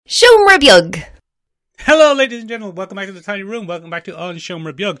Siomra Beag. Hello, ladies and gentlemen. Welcome back to the Tiny Room. Welcome back to On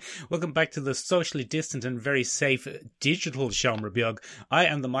Siomra Beag. Welcome back to the socially distant and very safe digital Siomra Beag. I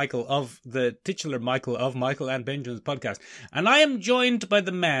am the titular Michael of Michael and Benjamin's podcast. And I am joined by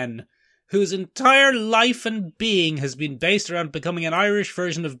the man whose entire life and being has been based around becoming an Irish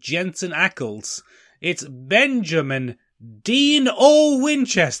version of Jensen Ackles. It's Benjamin Dean O.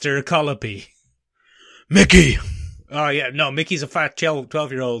 Winchester Colopy. Mickey! Oh, yeah. No, Mickey's a fat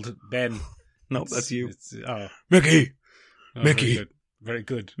 12-year-old Ben. No, that's you. Oh, Mickey! Mickey! Very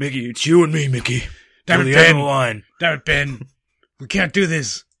good. Mickey, it's you and me, Mickey. Damn it, the end of Ben. the line. Damn it, Ben. We can't do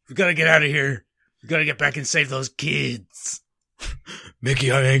this. We gotta get out of here. We gotta get back and save those kids.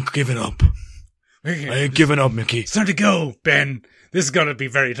 Mickey, I ain't giving up. I It's ain't giving up, Mickey. time to go, Ben. This is gonna be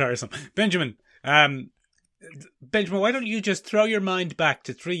very tiresome. Benjamin, why don't you just throw your mind back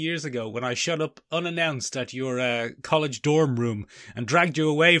to 3 years ago when I showed up unannounced at your college dorm room and dragged you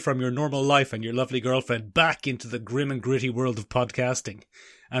away from your normal life and your lovely girlfriend back into the grim and gritty world of podcasting.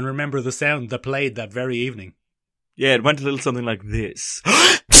 And remember the sound that played that very evening. Yeah, it went a little something like this.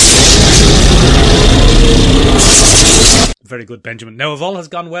 Very good, Benjamin. Now, if all has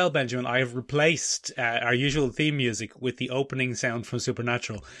gone well, Benjamin, I have replaced our usual theme music with the opening sound from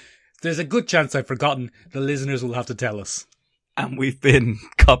Supernatural. There's a good chance I've forgotten. The listeners will have to tell us. And we've been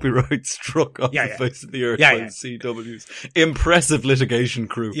copyright struck off Yeah, the yeah. face of the earth Yeah, by yeah. the CW's impressive litigation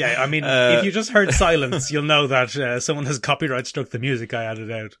crew. Yeah, I mean, if you just heard silence, you'll know that someone has copyright struck the music I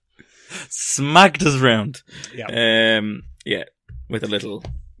added out. Smacked us round. Yeah. Yeah, with a little...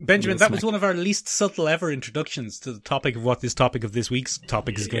 Benjamin, little that was one of our least subtle ever introductions to the topic of what this topic of this week's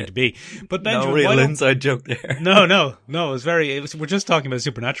topic is going to be. But Benjamin, No real why don't- inside joke there. No. We're just talking about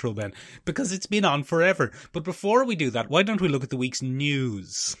Supernatural, Ben, because it's been on forever. But before we do that, why don't we look at the week's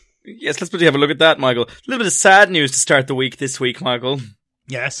news? Yes, let's bloody have a look at that, Michael. A little bit of sad news to start the week this week, Michael.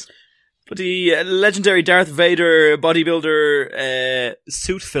 Yes. But the legendary Darth Vader bodybuilder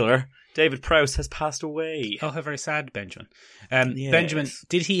suit filler, David Prowse, has passed away. Oh, how very sad, Benjamin. Yes. Benjamin,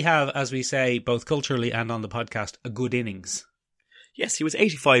 did he have, as we say, both culturally and on the podcast, a good innings? Yes, he was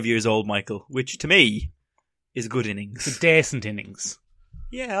 85 years old, Michael, which to me is good innings. A decent innings.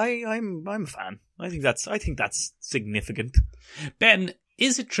 Yeah, I'm a fan. I think that's significant. Ben,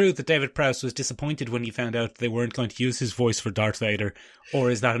 is it true that David Prowse was disappointed when he found out they weren't going to use his voice for Darth Vader, or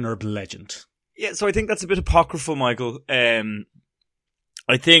is that an urban legend? Yeah, so I think that's a bit apocryphal, Michael.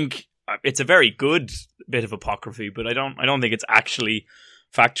 I think it's a very good bit of apocryphy, but I don't think it's actually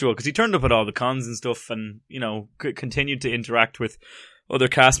factual, because he turned up at all the cons and stuff, and continued to interact with other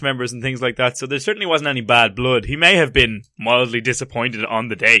cast members and things like that. So there certainly wasn't any bad blood. He may have been mildly disappointed on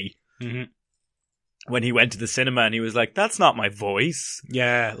the day when he went to the cinema and he was like, "That's not my voice."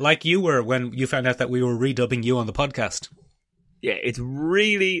 Yeah, like you were when you found out that we were redubbing you on the podcast. Yeah, it's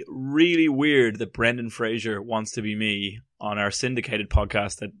really, really weird that Brendan Fraser wants to be me on our syndicated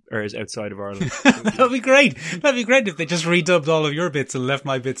podcast that airs outside of Ireland. That'd be great. That'd be great if they just redubbed all of your bits and left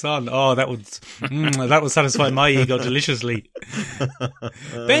my bits on. Oh, that would satisfy my ego deliciously.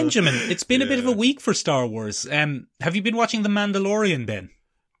 Benjamin, it's been a bit of a week for Star Wars. Have you been watching The Mandalorian, Ben?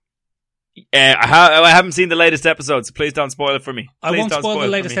 I haven't seen the latest episodes, so please don't spoil it for me. I won't spoil the it for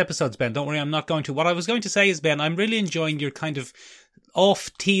latest me. episodes, Ben. Don't worry, I'm not going to. What I was going to say is, Ben, I'm really enjoying your kind of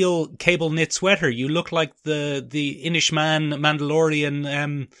off-teal cable knit sweater. You look like the Inishman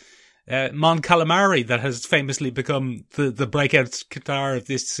Mandalorian Mon Calamari that has famously become the breakout star of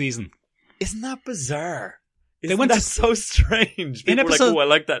this season. Isn't that bizarre? They went That's so strange. People were like, "Oh, I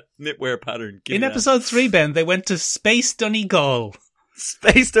like that knitwear pattern." Give In me that." episode 3, Ben, they went to Space Donegal.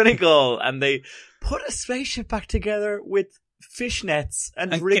 Space Donegal, and they put a spaceship back together with fishnets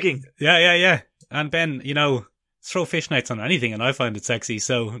and rigging. Yeah. And Ben, throw fishnets on anything and I find it sexy.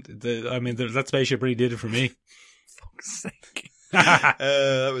 So, that spaceship really did it for me. Fuck's sake.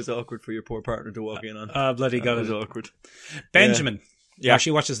 That was awkward for your poor partner to walk in on. Bloody That got was it. awkward. Benjamin. Yeah.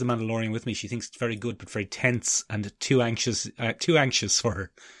 She watches The Mandalorian with me. She thinks it's very good, but very tense and too anxious for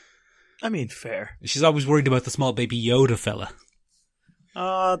her. I mean, fair. She's always worried about the small baby Yoda fella.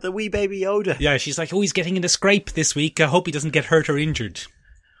 The wee baby Yoda. Yeah, she's like, he's getting in a scrape this week. I hope he doesn't get hurt or injured.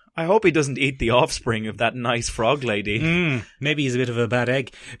 I hope he doesn't eat the offspring of that nice frog lady. Maybe he's a bit of a bad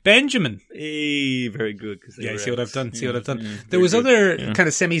egg. Benjamin. Very good. Yeah, see what I've done. Yeah, There was very other good. kind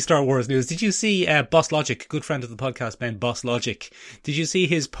of semi-Star Wars news. Did you see Boss Logic, good friend of the podcast, Ben, Boss Logic? Did you see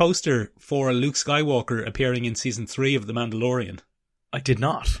his poster for Luke Skywalker appearing in season 3 of The Mandalorian? I did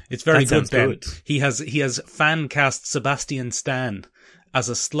not. It's very That good, sounds Ben. good. He has fan cast Sebastian Stan as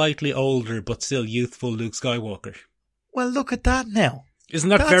a slightly older but still youthful Luke Skywalker. Well, look at that now. Isn't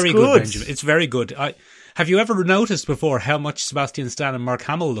that That's very good. Benjamin? It's very good. Have you ever noticed before how much Sebastian Stan and Mark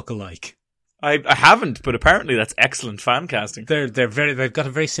Hamill look alike? I haven't, but apparently that's excellent fan casting. They've got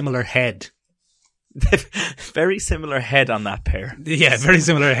a very similar head. Very similar head on that pair. Yeah, very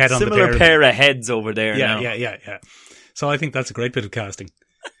similar head on the Similar pair of heads over there now. Yeah. So I think that's a great bit of casting.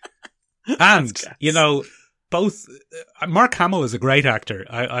 And, both Mark Hamill is a great actor.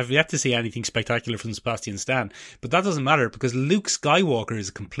 I've yet to see anything spectacular from Sebastian Stan, but that doesn't matter because Luke Skywalker is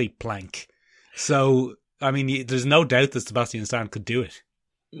a complete blank. So, I mean, there's no doubt that Sebastian Stan could do it.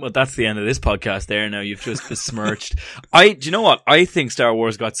 Well, that's the end of this podcast there now. You've just besmirched. Do you know what? I think Star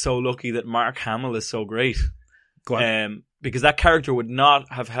Wars got so lucky that Mark Hamill is so great. Go on. Because that character would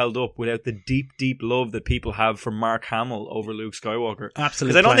not have held up without the deep, deep love that people have for Mark Hamill over Luke Skywalker.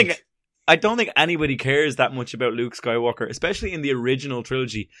 Absolutely. Because I don't think anybody cares that much about Luke Skywalker, especially in the original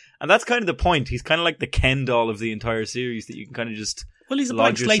trilogy. And that's kind of the point. He's kind of like the Ken doll of the entire series that you can kind of just... Well, he's a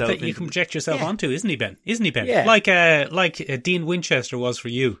blank slate that you can project yourself onto, isn't he, Ben? Yeah. Like Dean Winchester was for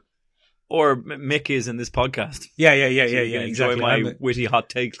you. Or Mick is in this podcast. Yeah, Enjoy exactly. my witty hot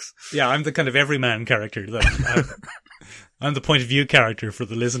takes. Yeah, I'm the kind of everyman character. I'm the point of view character for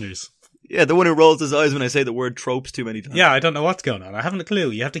the listeners. Yeah, the one who rolls his eyes when I say the word tropes too many times. Yeah, I don't know what's going on. I haven't a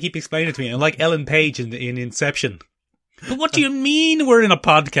clue. You have to keep explaining it to me. I'm like Ellen Page in Inception. But what do you mean we're in a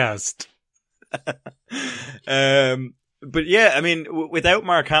podcast? But yeah, I mean, without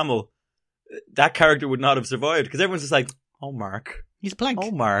Mark Hamill, that character would not have survived because everyone's just like, oh, Mark. He's blank. Oh,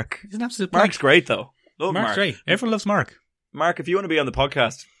 Mark. He's an absolute blank. Mark's great, though. Love Mark's Mark. great. Everyone loves Mark. Mark, if you want to be on the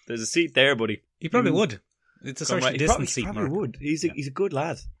podcast, there's a seat there, buddy. He probably would. It's a social distance seat, He Mark. probably would. He's a good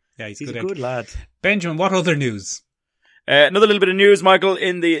lad. Yeah, he's a good lad. Benjamin, what other news? Another little bit of news, Michael,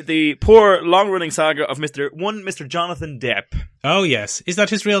 in the poor, long-running saga of Mr. Jonathan Depp. Oh, yes. Is that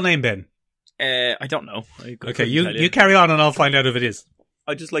his real name, Ben? I don't know. Okay, you carry on and I'll find out if it is.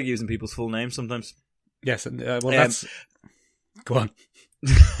 I just like using people's full names sometimes. Yes, that's... Go on.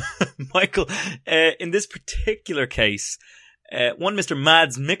 Michael, in this particular case, one Mr.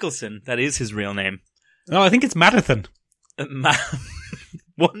 Mads Mikkelsen, that is his real name. No, I think it's Madathan.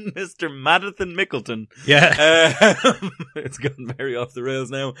 One Mr. Madathan Mikkelsen. Yeah. It's gone very off the rails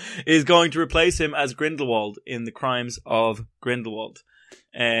now. Is going to replace him as Grindelwald in The Crimes of Grindelwald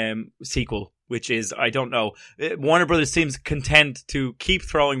sequel, which is, I don't know. Warner Brothers seems content to keep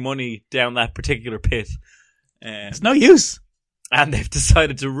throwing money down that particular pit. It's no use. And they've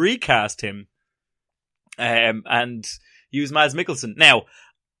decided to recast him and use Mads Mikkelsen. Now,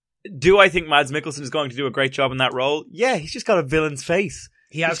 do I think Mads Mikkelsen is going to do a great job in that role? Yeah, he's just got a villain's face.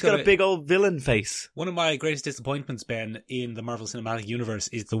 He's got a big old villain face. One of my greatest disappointments, Ben, in the Marvel Cinematic Universe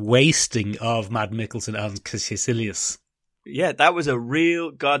is the wasting of Mads Mikkelsen as Caecilius. Yeah, that was a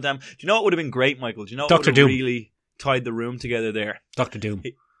real goddamn... Do you know what would have been great, Michael? Do you know what Dr. would have Doom. really tied the room together there? Dr. Doom.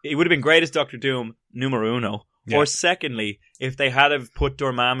 It would have been great as Dr. Doom, numero uno. Yeah. Or secondly, if they had have put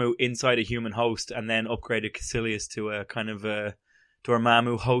Dormammu inside a human host and then upgraded Caecilius to a kind of a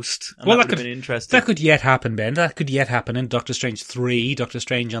Dormammu host. And well, that would have been interesting. That could yet happen, Ben. That could yet happen in Doctor Strange 3. Doctor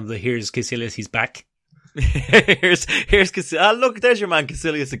Strange on the Here's Caecilius, he's back. here's Caecilius. Ah, look, there's your man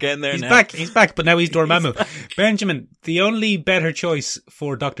Caecilius again there. He's back, but now he's Dormammu. Benjamin, the only better choice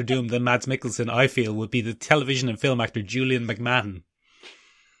for Dr. Doom than Mads Mikkelsen, I feel, would be the television and film actor Julian McMahon.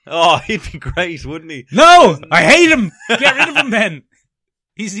 Oh, he'd be great, wouldn't he? No! I hate him! Get rid of him then!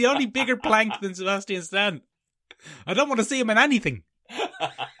 He's the only bigger plank than Sebastian Stan. I don't want to see him in anything.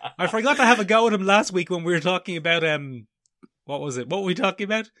 I forgot to have a go at him last week when we were talking about, what was it? What were we talking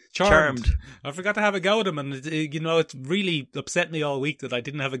about? Charmed. I forgot to have a go at him, and it really upset me all week that I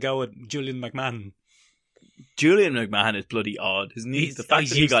didn't have a go at Julian McMahon. Julian McMahon is bloody odd, isn't he? The fact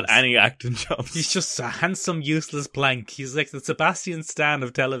that he got any acting jobs. He's just a handsome, useless plank. He's like the Sebastian Stan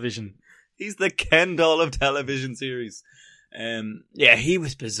of television. He's the Ken doll of television series. Yeah, he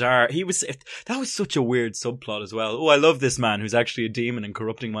was bizarre. That was such a weird subplot as well. Oh, I love this man who's actually a demon and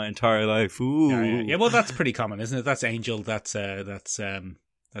corrupting my entire life. Ooh. Yeah, well, that's pretty common, isn't it? That's Angel. That's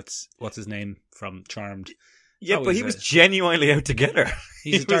what's his name from Charmed. Yeah, but he was genuinely out to get her.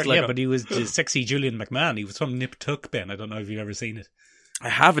 He's but he was the sexy Julian McMahon. He was from Nip Tuck, Ben. I don't know if you've ever seen it. I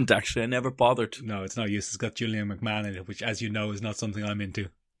haven't actually. I never bothered. No, it's no use. It's got Julian McMahon in it, which, as you know, is not something I'm into.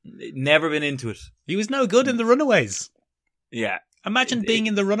 Never been into it. He was no good in The Runaways. Yeah. Imagine being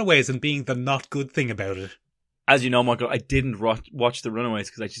in The Runaways and being the not good thing about it. As you know, Michael, I didn't watch The Runaways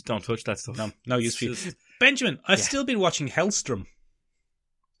because I just don't touch that stuff. No use for you. Benjamin, I've still been watching Hellstrom.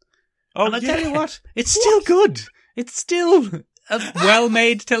 Oh, and I tell you what, it's still good. It's still a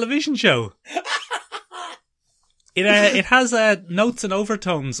well-made television show. It has notes and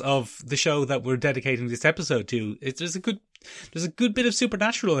overtones of the show that we're dedicating this episode to. There's a good There's a good bit of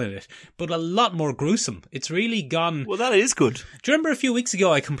supernatural in it, but a lot more gruesome. It's really gone... Well, that is good. Do you remember a few weeks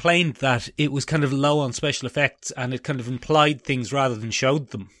ago I complained that it was kind of low on special effects and it kind of implied things rather than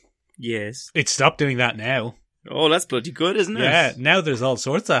showed them? Yes. It stopped doing that now. Oh, that's bloody good, isn't it? Yeah, now there's all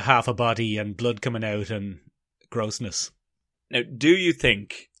sorts of half a body and blood coming out and grossness. Now, do you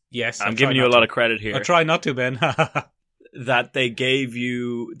think... Yes, I'm giving you a lot of credit here. I'll try not to, Ben. That they gave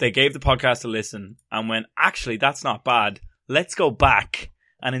the podcast a listen and went, actually, that's not bad. Let's go back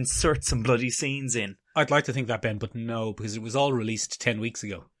and insert some bloody scenes in. I'd like to think that, Ben, but no, because it was all released 10 weeks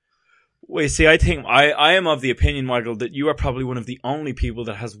ago. Well, see, I think I am of the opinion, Michael, that you are probably one of the only people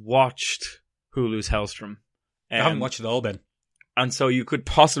that has watched Hulu's Hellstrom. I haven't watched it all, Ben. And so you could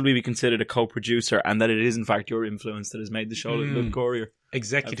possibly be considered a co-producer, and that it is, in fact, your influence that has made the show a little bit gorier.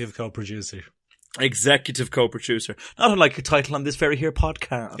 Executive co-producer. Executive co-producer. Not unlike a title on this very here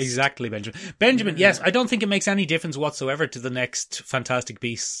podcast. Exactly, Benjamin. Benjamin, yes, I don't think it makes any difference whatsoever to the next Fantastic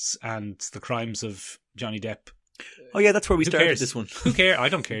Beasts and the Crimes of Johnny Depp. Oh yeah, that's where we Who started cares? this one. Who cares? I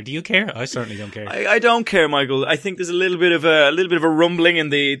don't care. Do you care? I certainly don't care. I don't care, Michael. I think there's a little bit of a rumbling in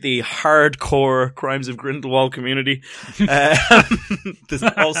the hardcore Crimes of Grindelwald community. There's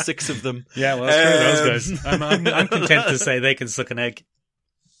all 6 of them. Yeah, well, screw those guys. I'm content to say they can suck an egg.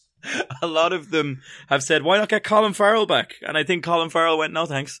 A lot of them have said, why not get Colin Farrell back? And I think Colin Farrell went, no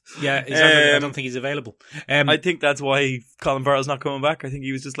thanks. Yeah, exactly. I don't think he's available. I think that's why Colin Farrell's not coming back. I think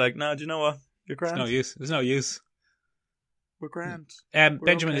he was just like, nah, do you know what? You're grand. There's no use. We're grand.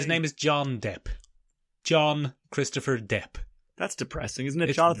 Benjamin, okay. His name is John Depp. John Christopher Depp. That's depressing, isn't it?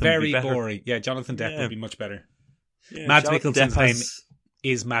 It's Jonathan very would be better. boring. Yeah, Jonathan Depp would be much better. Yeah, Mads Jonathan Mikkelsen's Depp name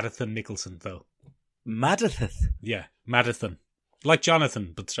is Madathan Nicholson, though. Madathan? Yeah, Madathan. Like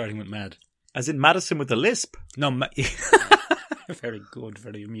Jonathan, but starting with Mad. As in Madison with a lisp? No, very good,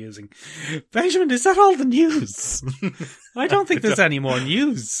 very amusing. Benjamin, is that all the news? I don't think there's any more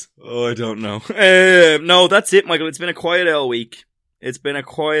news. Oh, I don't know. No, that's it, Michael. It's been a quiet L week.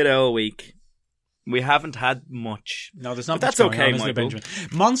 We haven't had much. No, there's not but much that's going okay, on, is there, Michael.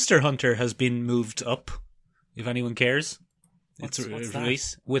 Benjamin? Monster Hunter has been moved up, if anyone cares. What's It's that?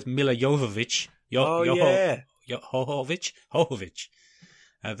 release with Mila Jovovich. Yeah. Jovovich.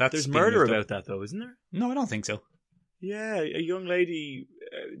 There's murder about that, though, isn't there? No, I don't think so. Yeah, a young lady.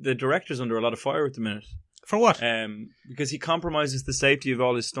 The director's under a lot of fire at the minute. For what? Because he compromises the safety of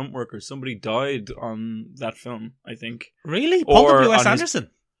all his stunt workers. Somebody died on that film, I think. Really? Paul Or W.S. on Anderson?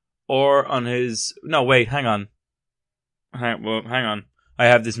 Or on his... No, wait, hang on. Hang on. I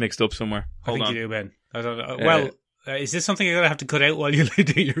have this mixed up somewhere. Hold I think on. you do, Ben. I don't know. Is this something you're going to have to cut out while you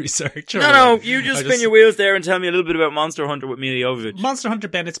do your research? No, you just spin your wheels there and tell me a little bit about Monster Hunter with Mila Jovovich. Monster Hunter,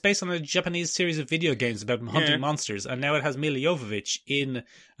 Ben, it's based on a Japanese series of video games about hunting monsters, and now it has Mila Jovovich in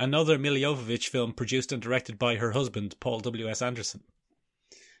another Mila Jovovich film produced and directed by her husband, Paul W.S. Anderson.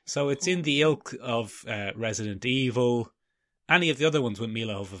 So it's in the ilk of Resident Evil, any of the other ones with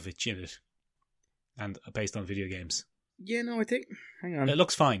Mila Jovovich in it, and based on video games. Yeah, no, I think... Hang on. It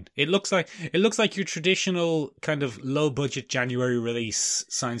looks fine. It looks like your traditional kind of low budget January release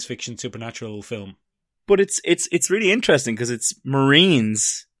science fiction supernatural film. But it's really interesting because it's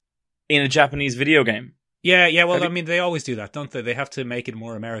Marines in a Japanese video game. Yeah. Well, I mean, they always do that, don't they? They have to make it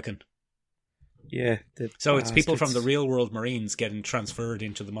more American. Yeah. So it's people from the real world Marines getting transferred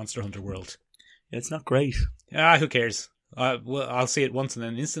into the Monster Hunter world. Yeah, it's not great. Who cares? I'll see it once and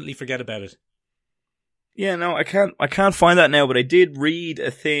then instantly forget about it. Yeah, no, I can't find that now, but I did read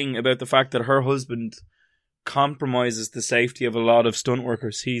a thing about the fact that her husband compromises the safety of a lot of stunt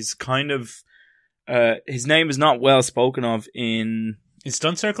workers. He's kind of, his name is not well spoken of in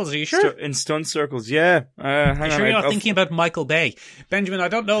stunt circles, are you sure? In stunt circles, yeah. Are you sure you're not thinking about Michael Bay? Benjamin, I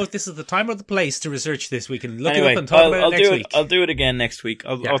don't know if this is the time or the place to research this. We can look it up and talk about it next week. I'll do it again next week.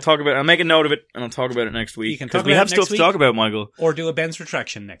 I'll make a note of it and I'll talk about it next week. Because we have stuff to talk about, Michael. Or do a Ben's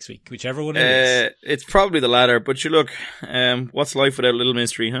retraction next week, whichever one it is. It's probably the latter, but you look, what's life without a little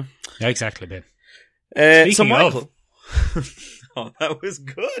mystery, huh? Yeah, exactly, Ben. Speaking of... Oh, that was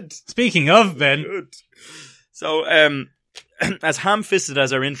good. Speaking of, Ben. Good. So, as ham-fisted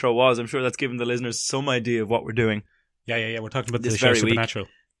as our intro was, I'm sure that's given the listeners some idea of what we're doing. Yeah. We're talking about this the show very Supernatural.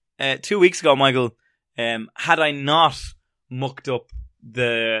 2 weeks ago, Michael, had I not mucked up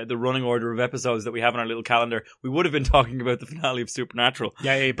the running order of episodes that we have on our little calendar, we would have been talking about the finale of Supernatural.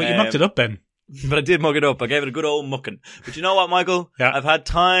 Yeah, but you mucked it up, Ben. But I did muck it up. I gave it a good old mucking. But you know what, Michael? Yeah. I've had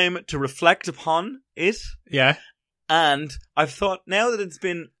time to reflect upon it. Yeah. And I've thought, now that it's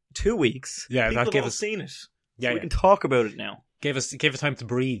been 2 weeks, people that have all seen it. Yeah, we can talk about it now. Gave us time to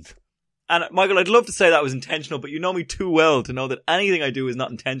breathe. And Michael, I'd love to say that was intentional, but you know me too well to know that anything I do is not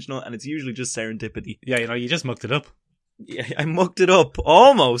intentional, and it's usually just serendipity. Yeah, you just mucked it up. Yeah, I mucked it up.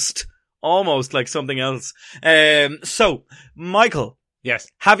 Almost like something else. So, Michael, Yes.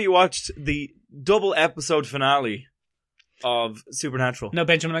 have you watched the double episode finale of Supernatural? No,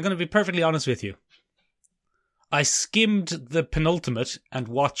 Benjamin, I'm going to be perfectly honest with you. I skimmed the penultimate and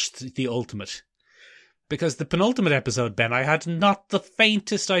watched the ultimate. Because the penultimate episode, Ben, I had not the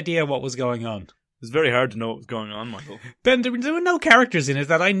faintest idea what was going on. It was very hard to know what was going on, Michael. Ben, there were no characters in it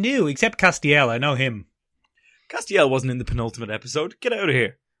that I knew, except Castiel. I know him. Castiel wasn't in the penultimate episode. Get out of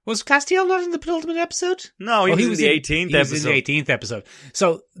here. Was Castiel not in the penultimate episode? No, he was in the 18th episode. He was in the 18th episode.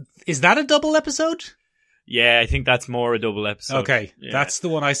 So, is that a double episode? Yeah, I think that's more a double episode. Okay, yeah. That's the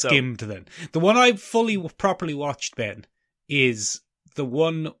one I skimmed then. The one I properly watched, Ben, is the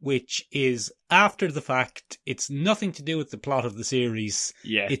one which is after the fact. It's nothing to do with the plot of the series.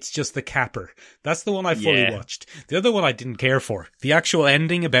 Yeah. It's just the capper. That's the one I fully watched. The other one I didn't care for. The actual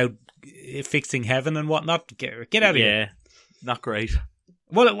ending about fixing heaven and whatnot. Get out of here. Yeah, not great.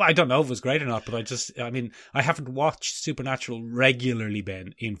 Well, I don't know if it was great or not, but I haven't watched Supernatural regularly,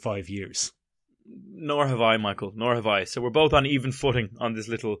 Ben, in 5 years. Nor have I, Michael. Nor have I. So we're both on even footing on this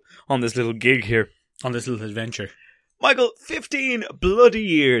little gig here. On this little adventure. Michael, 15 bloody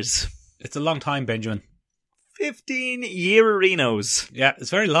years. It's a long time, Benjamin. 15 yearinos. Yeah,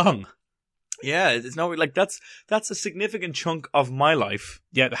 it's very long. Yeah, it's no like that's a significant chunk of my life.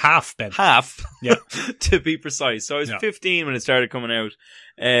 Yeah, half, Ben. Half. Yeah. To be precise. So I was 15 when it started coming out.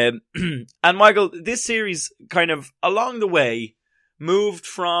 And Michael, this series kind of along the way moved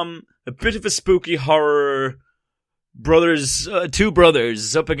from a bit of a spooky horror two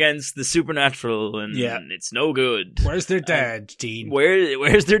brothers up against the supernatural, and it's no good. Where's their dad, Dean?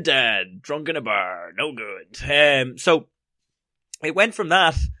 Where's their dad? Drunk in a bar. No good. So it went from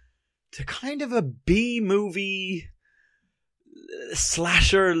that to kind of a B-movie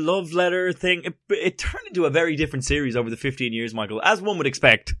slasher love letter thing. It turned into a very different series over the 15 years, Michael, as one would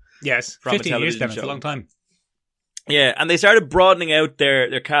expect. Yes, 15 years, Ben. It's a long time. Yeah, and they started broadening out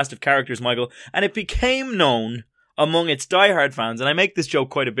their cast of characters, Michael, and it became known among its diehard fans, and I make this joke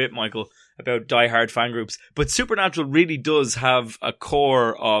quite a bit, Michael, about diehard fan groups, but Supernatural really does have a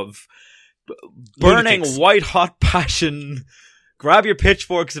core of burning white-hot passion. Grab your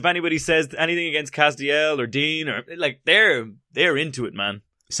pitchforks if anybody says anything against Castiel or Dean, or like they're into it, man.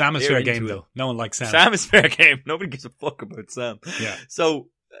 Sam is fair game, though. No one likes Sam. Sam is fair game. Nobody gives a fuck about Sam. Yeah. So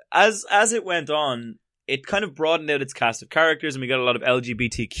as it went on, it kind of broadened out its cast of characters, and we got a lot of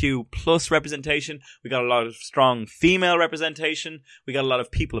LGBTQ plus representation. We got a lot of strong female representation. We got a lot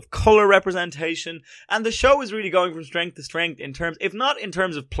of people of color representation. And the show is really going from strength to strength in terms, if not in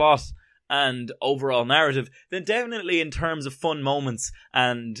terms of plot and overall narrative, then definitely in terms of fun moments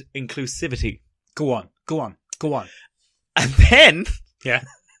and inclusivity. Go on. And then, yeah,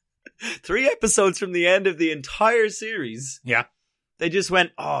 3 episodes from the end of the entire series, yeah, they just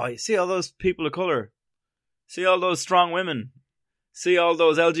went, oh, you see all those people of color? See all those strong women? See all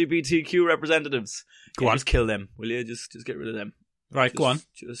those LGBTQ representatives? Just kill them, will you? Just get rid of them. Right, go on.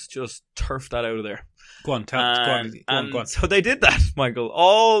 Just turf that out of there. Go on. Go on. So they did that, Michael.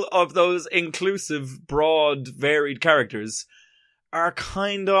 All of those inclusive, broad, varied characters are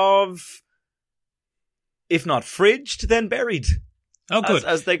kind of, if not fridged, then buried. Oh, good.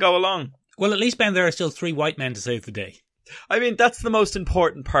 As they go along. Well, at least, Ben, there are still 3 white men to save the day. I mean, that's the most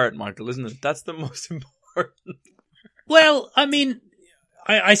important part, Michael, isn't it? That's the most important. Well, I mean,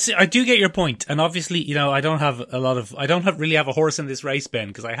 I do get your point, and obviously, you know, I don't really have a horse in this race, Ben,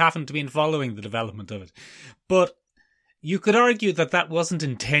 because I haven't been following the development of it. But you could argue that wasn't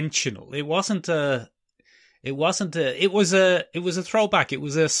intentional. It was a throwback. It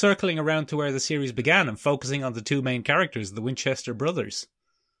was a circling around to where the series began and focusing on the 2 main characters, the Winchester brothers.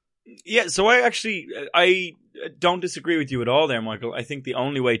 Yeah, so I don't disagree with you at all there, Michael. I think the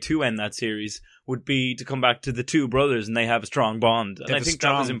only way to end that series would be to come back to the 2 brothers and they have a strong bond. And I think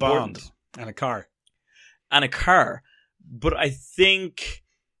that was important. And a car. But I think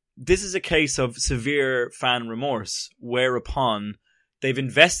this is a case of severe fan remorse, whereupon they've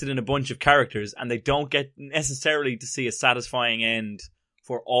invested in a bunch of characters and they don't get necessarily to see a satisfying end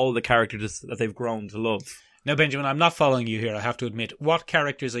for all the characters that they've grown to love. Now, Benjamin, I'm not following you here, I have to admit. What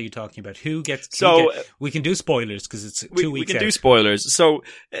characters are you talking about? We can do spoilers, because it's 2 weeks We can out. do spoilers. So,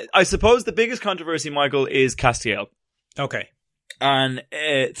 I suppose the biggest controversy, Michael, is Castiel. Okay. And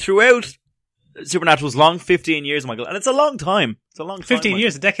throughout Supernatural's long 15 years, Michael, and it's a long time. It's a long time, 15 Michael.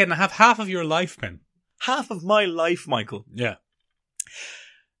 years, a decade and a half of your life, Ben. Half of my life, Michael. Yeah.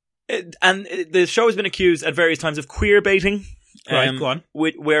 And the show has been accused at various times of queer baiting. Right, go on.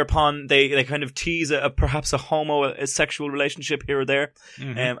 Whereupon they kind of tease perhaps a homosexual relationship here or there,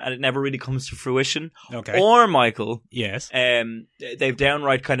 and it never really comes to fruition. Okay. Or, Michael, Yes. they've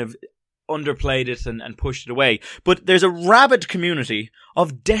downright kind of underplayed it and pushed it away. But there's a rabid community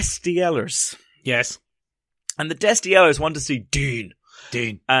of Destiellers. Yes. And the Destiellers want to see Dean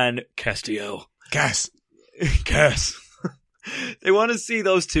and Castiel. Cass. They want to see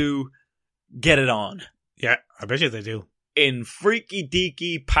those two get it on. Yeah, I bet you they do. In freaky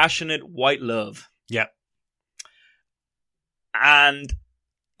deaky, passionate white love. Yeah. And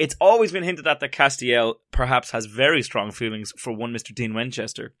it's always been hinted at that Castiel perhaps has very strong feelings for one Mr. Dean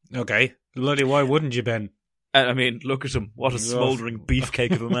Winchester. Okay. Bloody, why wouldn't you, Ben? I mean, look at him. What a smouldering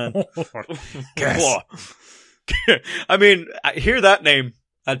beefcake of a man. Cass. I mean, I hear that name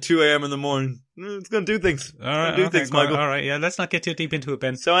at 2 a.m. in the morning. It's going to do things. All right, do things, Michael. All right, yeah, let's not get too deep into it,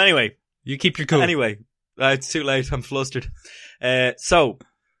 Ben. So anyway. You keep your cool. Anyway. It's too late. I'm flustered. So,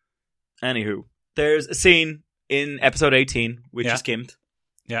 anywho, there's a scene in episode 18, which is skimmed.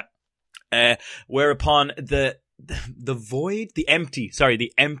 Yeah. Whereupon the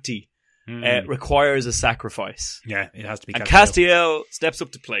empty requires a sacrifice. Yeah, it has to be. And Castiel steps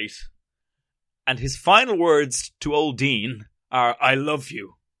up to plate, and his final words to old Dean are, "I love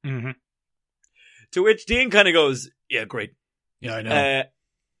you." Mm-hmm. To which Dean kind of goes, "Yeah, great." Yeah, I know.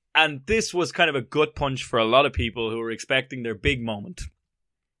 And this was kind of a gut punch for a lot of people who were expecting their big moment.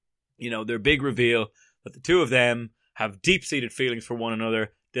 You know, their big reveal that the two of them have deep-seated feelings for one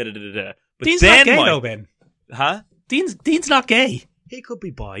another. But Dean's not gay, though, Ben. Huh? Dean's not gay. He could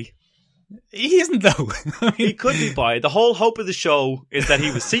be bi. He isn't, though. He could be bi. The whole hope of the show is that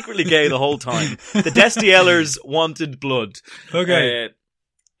he was secretly gay the whole time. The Destiellers wanted blood. Okay.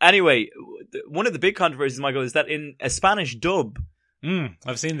 Anyway, one of the big controversies, Michael, is that in a Spanish dub...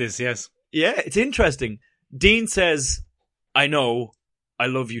 I've seen this, yes. Yeah, it's interesting. Dean says, "I know, I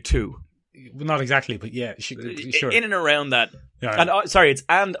love you too." Well, not exactly, but yeah, sure. In and around that. Yeah. And it's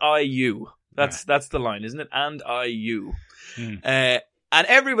 "and I you." That's the line, isn't it? "And I you." And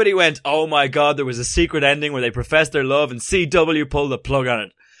everybody went, "Oh my God, there was a secret ending where they professed their love and CW pulled the plug on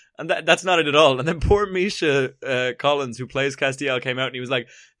it." And that's not it at all. And then poor Misha Collins, who plays Castiel, came out and he was like,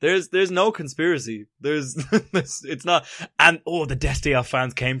 "There's no conspiracy. It's not." And the Destiel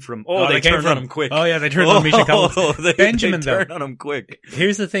fans came for him. They turned on him quick. Oh yeah, they turned on Misha Collins. Benjamin, they turned on him quick.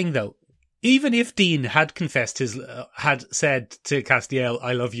 Here's the thing, though. Even if Dean had confessed had said to Castiel,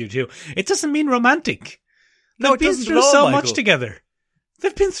 "I love you too," it doesn't mean romantic. They've been through so much together.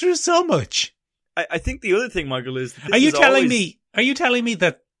 They've been through so much. I think the other thing, Michael, is... Are you telling me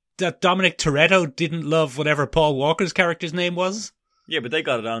that Dominic Toretto didn't love whatever Paul Walker's character's name was? Yeah, but they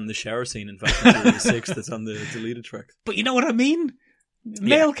got it on the shower scene in Fast and Furious 6 that's on the deleted track. But you know what I mean?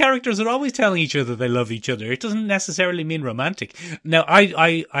 Male characters are always telling each other they love each other. It doesn't necessarily mean romantic. Now,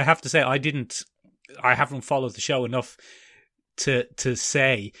 I have to say, I haven't followed the show enough to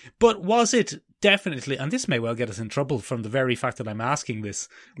say, but was it definitely, and this may well get us in trouble from the very fact that I'm asking this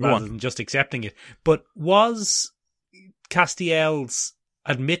rather than just accepting it, but was Castiel's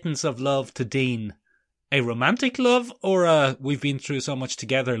admittance of love to Dean a romantic love or a we've been through so much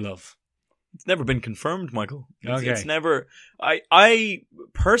together love? It's never been confirmed, Michael. It's Okay. never... I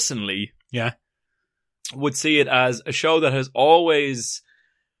personally would see it as a show that has always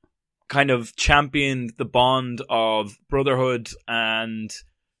kind of championed the bond of brotherhood and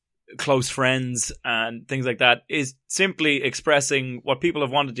close friends and things like that, is simply expressing what people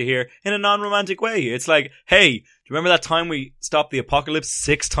have wanted to hear in a non-romantic way. It's like, hey, do you remember that time we stopped the apocalypse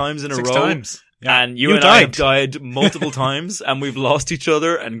 6 times in a row? 6 times. Yeah. And you and I have died multiple times and we've lost each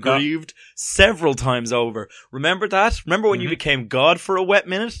other and grieved several times over. Remember that? Remember when you became God for a wet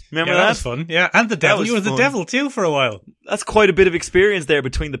minute? Remember that? That was fun. Yeah, and the devil. You were the devil too for a while. That's quite a bit of experience there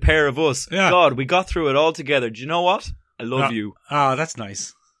between the pair of us. Yeah. God, we got through it all together. Do you know what? I love you. Oh, that's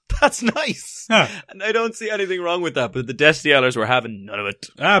nice. That's nice. Yeah. And I don't see anything wrong with that, but the Destiellers were having none of it.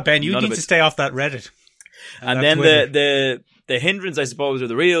 Ben, you need to stay off that Reddit. And then the hindrance, I suppose, or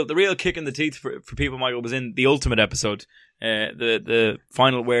the real kick in the teeth for people, Michael, was in the ultimate episode, the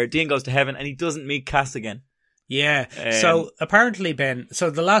final where Dean goes to heaven and he doesn't meet Cass again. Yeah. So apparently, Ben,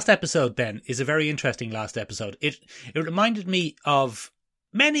 the last episode, Ben, is a very interesting last episode. It reminded me of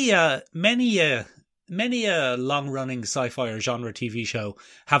many a long-running sci-fi or genre TV show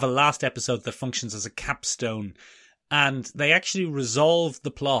have a last episode that functions as a capstone, and they actually resolve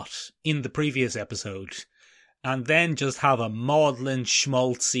the plot in the previous episode, and then just have a maudlin,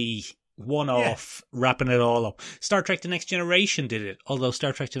 schmaltzy one-off wrapping it all up. Star Trek The Next Generation did it, although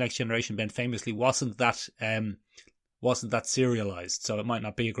Star Trek The Next Generation, Ben, famously wasn't that wasn't that serialized, so it might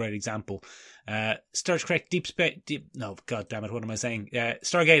not be a great example. Star Trek no, god damn it, what am I saying?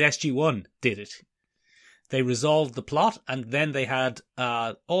 Stargate SG-1 did it. They resolved the plot, and then they had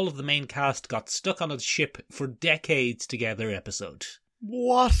all of the main cast got stuck on a ship for decades together episode.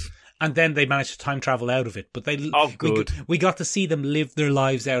 What? And then they managed to time travel out of it. But good. We got to see them live their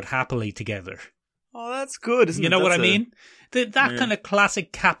lives out happily together. Oh, that's good, isn't it? You know what I mean? That kind of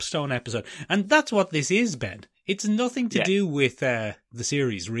classic capstone episode. And that's what this is, Ben. It's nothing to do with the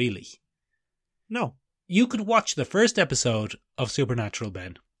series, really. No. You could watch the first episode of Supernatural,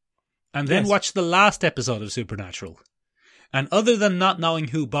 Ben, and then watch the last episode of Supernatural. And other than not knowing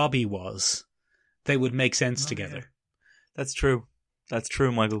who Bobby was, they would make sense together. Yeah. That's true. That's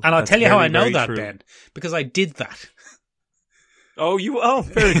true, Michael. And I'll tell you how I know that, true. Ben. Because I did that. Oh,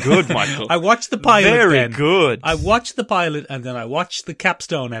 very good, Michael. I watched the pilot, Very Ben. good. I watched the pilot, and then I watched the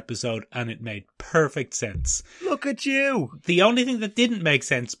capstone episode, and it made perfect sense. Look at you. The only thing that didn't make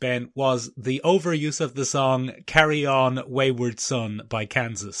sense, Ben, was the overuse of the song Carry On Wayward Son by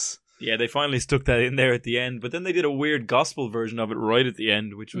Kansas. Yeah, they finally stuck that in there at the end, but then they did a weird gospel version of it right at the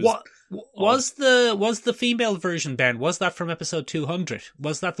end, which was... What was the female version, Ben? Was that from episode 200?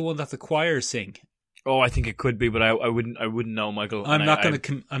 Was that the one that the choir sing? Oh, I think it could be, but I wouldn't know, Michael. I'm not going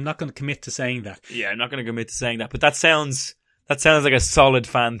to commit to saying that. Yeah, I'm not going to commit to saying that, but that sounds like a solid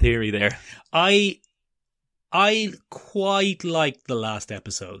fan theory there. I quite liked the last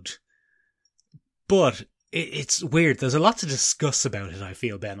episode, but it's weird. There's a lot to discuss about it, I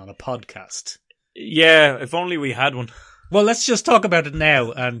feel, Ben, on a podcast. Yeah, if only we had one. Well, let's just talk about it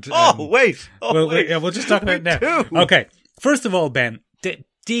now. And wait. We'll just talk about it now. Okay. First of all, Ben,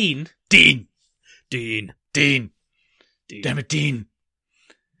 Dean. Damn it, Dean.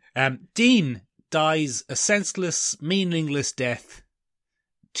 Dean dies a senseless, meaningless death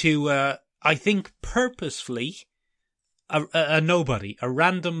to, I think, purposefully, a nobody, a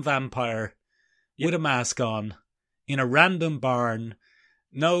random vampire with a mask on, in a random barn,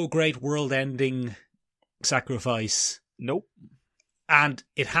 no great world-ending sacrifice. Nope. And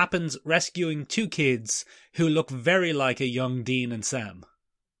it happens rescuing two kids who look very like a young Dean and Sam.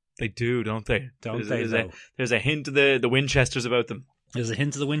 They do, don't they? There's a hint of the Winchesters about them. There's a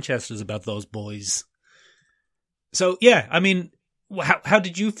hint of the Winchesters about those boys. So, yeah, I mean, how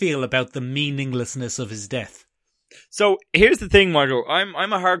did you feel about the meaninglessness of his death? So, here's the thing, Michael. I'm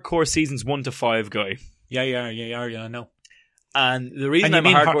a hardcore seasons 1 to 5 guy. Yeah, I know. And the reason I'm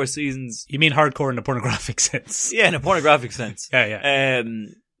a hardcore seasons... You mean hardcore in a pornographic sense? Yeah, in a pornographic sense. Yeah.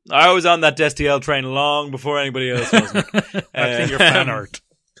 I was on that Destiel train long before anybody else was. I've seen your fan art.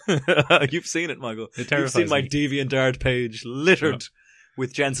 You've seen it, Michael. It terrifies You've seen my me. DeviantArt page littered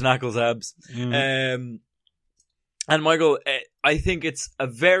with Jensen Ackles abs. Mm. And Michael, I think it's a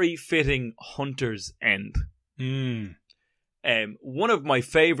very fitting Hunter's end. Mm. One of my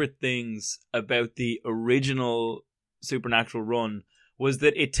favourite things about the original Supernatural run was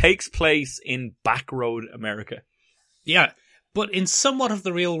that it takes place in backroad America. Yeah, but in somewhat of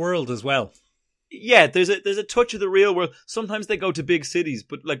the real world as well. Yeah, there's a touch of the real world. Sometimes they go to big cities,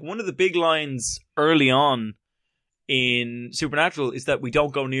 but like one of the big lines early on in Supernatural is that we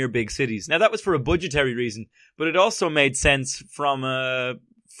don't go near big cities. Now that was for a budgetary reason, but it also made sense from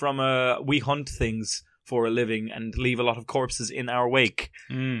we hunt things for a living and leave a lot of corpses in our wake.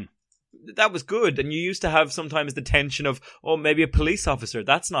 Mm. That was good, and you used to have sometimes the tension of, oh, maybe a police officer.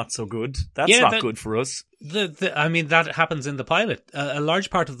 That's not so good. That's not good for us. I mean, that happens in the pilot. A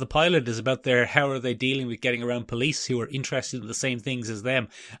large part of the pilot is about how are they dealing with getting around police who are interested in the same things as them,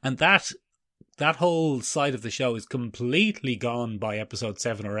 and that whole side of the show is completely gone by episode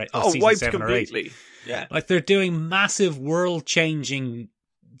 7 or 8. Season wiped 7 completely. Or 8. Yeah, like they're doing massive world-changing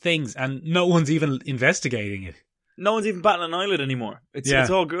things, and no one's even investigating it. No one's even batting an eyelid anymore.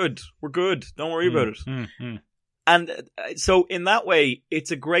 It's all good. We're good. Don't worry about it. And so in that way, it's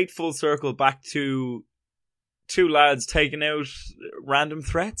a great full circle back to two lads taking out random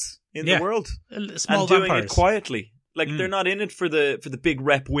threats in the world small and doing vampires. it quietly. Like they're not in it for the big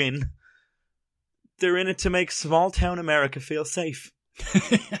rep win. They're in it to make small town America feel safe.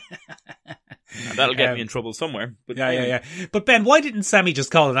 And that'll get me in trouble somewhere. But yeah. But Ben, why didn't Sammy just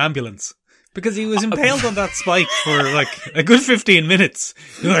call an ambulance? Because he was impaled on that spike for like a good 15 minutes.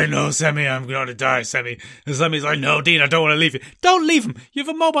 I know, Sammy, I'm going to die, Sammy. And Sammy's like, no, Dean, I don't want to leave you. Don't leave him. You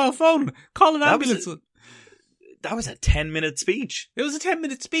have a mobile phone. Call an ambulance. That was a 10-minute speech. It was a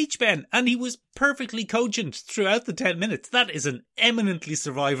 10-minute speech, Ben. And he was perfectly cogent throughout the 10 minutes. That is an eminently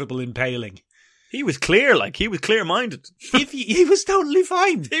survivable impaling. He was clear, he was clear-minded. He was totally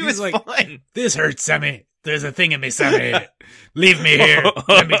fine. He was like, fine. This hurts, Sammy. There's a thing in me, Sammy. Leave me here.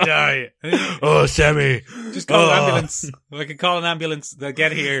 Let me die. Oh, Sammy. Just call an ambulance. I can call an ambulance. They'll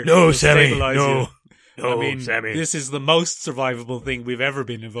get here. No, They'll Sammy. stabilize No. you. No, I mean, Sammy. this is the most survivable thing we've ever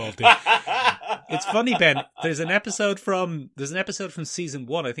been involved in. It's funny, Ben. There's an episode from season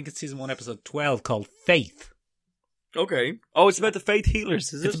 1. I think it's season 1, episode 12, called Faith. Okay. Oh, it's about the Faith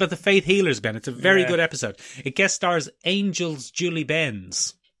Healers, is it? It's about the Faith Healers, Ben. It's a very Yeah. good episode. It guest stars Angels Julie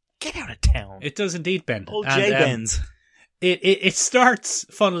Benz. Get out of town. It does indeed, Ben. Old And, J Benz. It starts,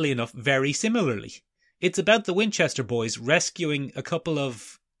 funnily enough, very similarly. It's about the Winchester boys rescuing a couple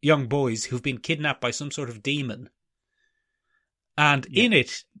of young boys who've been kidnapped by some sort of demon. And in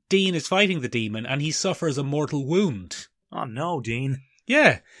it, Dean is fighting the demon and he suffers a mortal wound. Oh, no, Dean.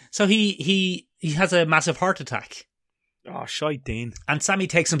 Yeah. So he has a massive heart attack. Oh, shite, Dean. And Sammy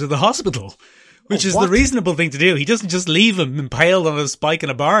takes him to the hospital, which is what? the reasonable thing to do. He doesn't just leave him impaled on a spike in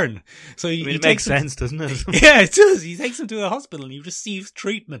a barn. So he I mean, it takes makes him, sense, doesn't it? Yeah, it does. He takes him to a hospital and he receives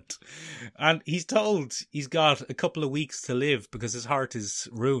treatment. And he's told he's got a couple of weeks to live because his heart is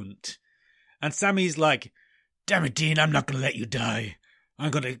ruined. And Sammy's like, "Damn it, Dean, I'm not going to let you die. I'm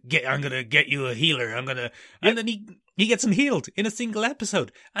gonna get you a healer. And then he gets him healed in a single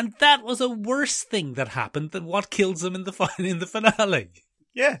episode. And that was a worse thing that happened than what kills him in the finale.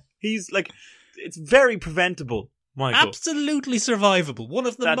 Yeah. He's like, it's very preventable, Michael. Absolutely survivable. One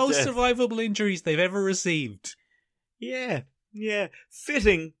of the That most death. survivable injuries they've ever received. Yeah. Yeah.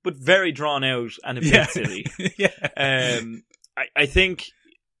 Fitting, but very drawn out and a bit silly. Yeah. I think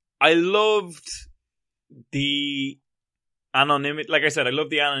I loved the anonymity. Like I said, I love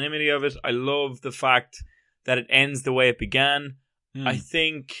the anonymity of it. I love the fact that it ends the way it began. I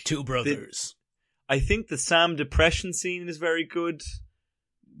think Two brothers. I think the Sam depression scene is very good.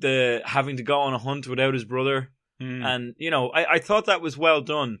 The having to go on a hunt without his brother. And, you know, I thought that was well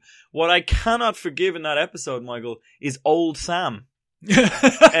done. What I cannot forgive in that episode, Michael, is old Sam.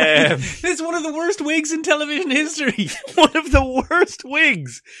 It's one of the worst wigs in television history. One of the worst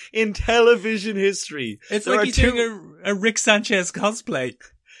wigs in television history. It's There like are he's two- doing a Rick Sanchez cosplay.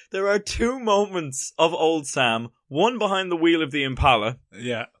 There are two moments of old Sam. One behind the wheel of the Impala.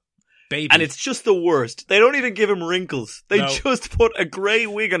 Yeah. Baby. And it's just the worst. They don't even give him wrinkles. They No. just put a grey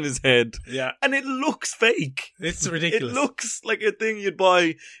wig on his head. Yeah. And it looks fake. It's It ridiculous. looks like a thing you'd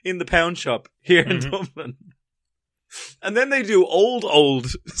buy in the pound shop here in Mhm. Dublin. And then they do old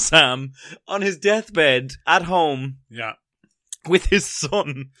Sam on his deathbed at home Yeah. with his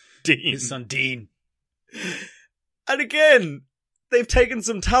son, Dean. His son Dean. And again, they've taken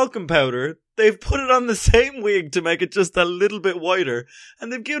some talcum powder, they've put it on the same wig to make it just a little bit whiter,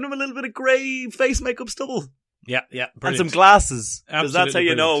 and they've given him a little bit of grey face makeup stubble. Yeah, yeah. And Brilliant. some glasses. Because that's how Absolutely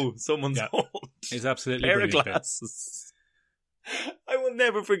you brilliant. know someone's Yeah. old. It's absolutely Pair of brilliant. Ben. glasses. I will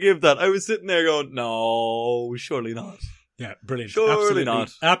never forgive that. I was sitting there going, no, surely not. Yeah, brilliant. Surely absolutely,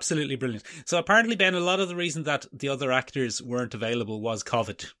 not. Absolutely brilliant. So apparently, Ben, a lot of the reason that the other actors weren't available was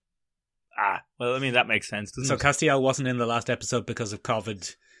COVID. Ah, well, I mean, that makes sense, doesn't So it? Castiel wasn't in the last episode because of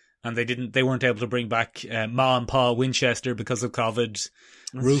COVID, and they weren't able to bring back Ma and Pa Winchester because of COVID. That's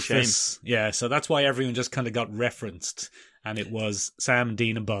a Rufus, yeah. So that's why everyone just kind of got referenced, and it was Sam,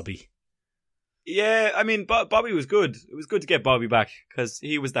 Dean, and Bobby. Yeah, I mean, Bobby was good. It was good to get Bobby back, because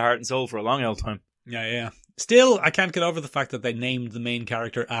he was the heart and soul for a long old time. Yeah, yeah. Still, I can't get over the fact that they named the main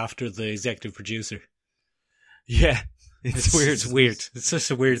character after the executive producer. Yeah, it's weird. It's weird. It's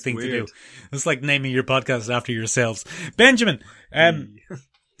such a weird thing to weird. do. It's like naming your podcast after yourselves. Benjamin,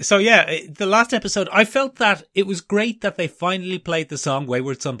 so yeah, the last episode, I felt that it was great that they finally played the song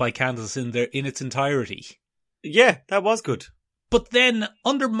Wayward Son by Candace in its entirety. Yeah, that was good. But then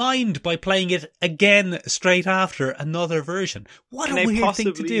undermined by playing it again straight after another version. What a weird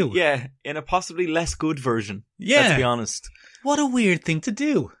thing to do. Yeah, in a possibly less good version. Yeah. Let's be honest. What a weird thing to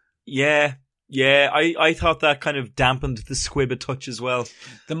do. Yeah, I thought that kind of dampened the squib a touch as well.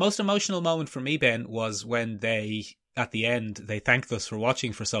 The most emotional moment for me, Ben, was when they, at the end, they thanked us for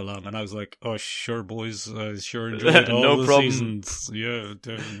watching for so long. And I was like, oh, sure, boys. I sure enjoyed all No the problem. seasons. Yeah,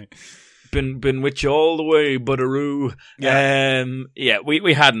 definitely. Been with you all the way, butteroo. Yeah.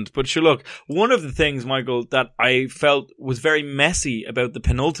 We hadn't. But sure, look, one of the things, Michael, that I felt was very messy about the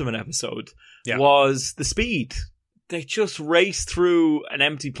penultimate episode was the speed. They just race through an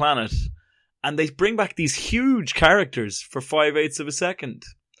empty planet, and they bring back these huge characters for 5/8 of a second,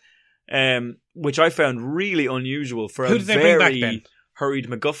 which I found really unusual for Who a did they bring back, very Ben? hurried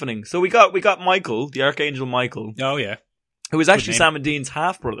MacGuffining. So we got Michael, the Archangel Michael, Oh, yeah. who was actually name. Sam and Dean's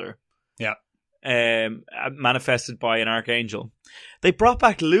half brother. Yeah. manifested by an archangel. They brought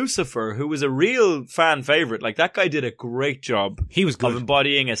back Lucifer, who was a real fan favorite. Like, that guy did a great job. He was good. Of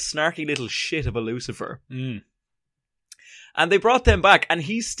embodying a snarky little shit of a Lucifer. Mm. And they brought them back, and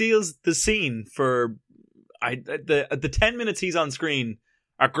he steals the scene for the 10 minutes he's on screen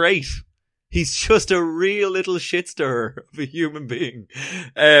are great. He's just a real little shit stirrer of a human being.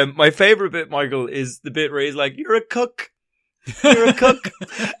 My favorite bit, Michael, is the bit where he's like, "You're a cook. You're a cook."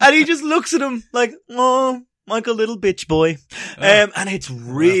 And he just looks at him like, "Oh, Michael, little bitch boy." And it's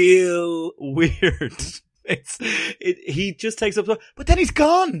real weird. He just takes up, but then he's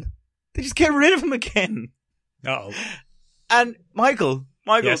gone. They just get rid of him again. Uh-oh. And Michael,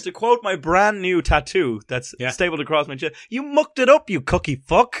 yes. To quote my brand new tattoo that's stapled across my chest, "You mucked it up, you cookie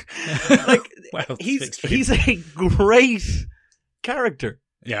fuck." Like, well, he's a great character.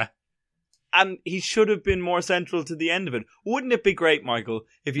 Yeah. And he should have been more central to the end of it. Wouldn't it be great, Michael,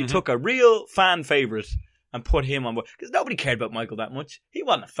 if you took a real fan favourite and put him on board? Because nobody cared about Michael that much. He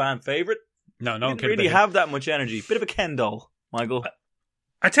wasn't a fan favourite. No one cared really have that much energy. Bit of a Ken doll, Michael.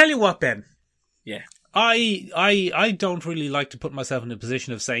 I tell you what, Ben. Yeah. I don't really like to put myself in a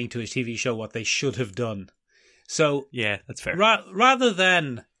position of saying to a TV show what they should have done. So yeah, that's fair. Rather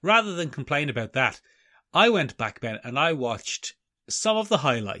than complain about that, I went back, Ben, and I watched some of the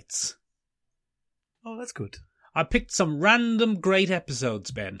highlights. Oh, that's good. I picked some random great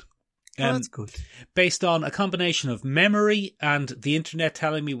episodes, Ben. That's good. Based on a combination of memory and the internet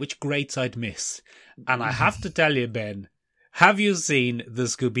telling me which greats I'd miss. And I have to tell you, Ben, have you seen the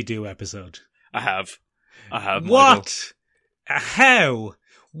Scooby-Doo episode? I have. What? How?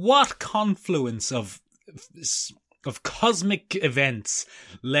 What confluence of cosmic events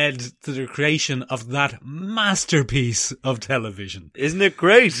led to the creation of that masterpiece of television? Isn't it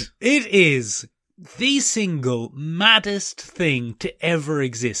great? It is the single maddest thing to ever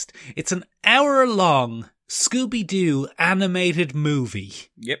exist. It's an hour-long Scooby-Doo animated movie.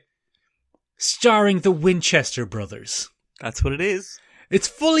 Yep. Starring the Winchester brothers. That's what it is. It's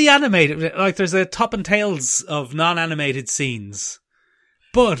fully animated. Like, there's a top and tails of non-animated scenes.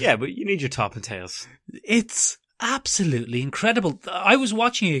 But yeah, but you need your top and tails. It's absolutely incredible. I was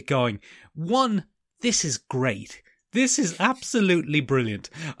watching it going, this is great. This is absolutely brilliant.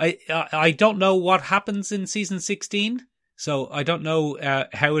 I don't know what happens in season 16, so I don't know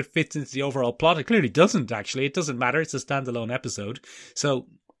how it fits into the overall plot. It clearly doesn't, actually. It doesn't matter. It's a standalone episode. So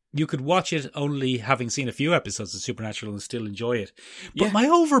you could watch it only having seen a few episodes of Supernatural and still enjoy it. But my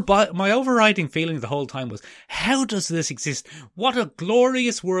overriding feeling the whole time was, how does this exist? What a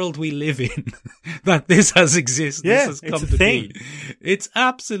glorious world we live in that this has existed. Yeah, this has come to be. It's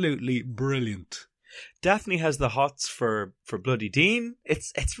absolutely brilliant. Daphne has the hots for Bloody Dean.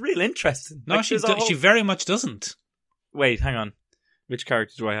 It's real interesting. No, like, she very much doesn't. Wait, hang on. Which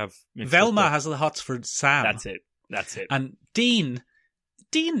character do I have? Velma has the hots for Sam. That's it. And Dean,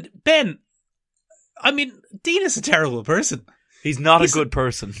 Ben, I mean, Dean is a terrible person. He's not a good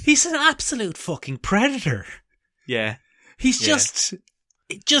person. He's an absolute fucking predator. Yeah. He's just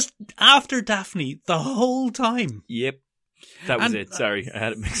after Daphne the whole time. Yep. That was it. Sorry, I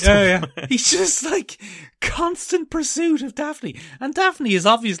had it mixed up. Yeah. He's just like constant pursuit of Daphne. And Daphne is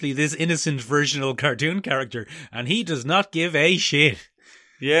obviously this innocent versional cartoon character, and he does not give a shit.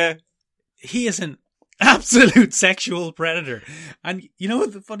 Yeah. He is an absolute sexual predator. And you know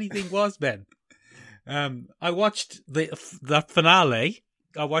what the funny thing was, Ben? I watched the finale.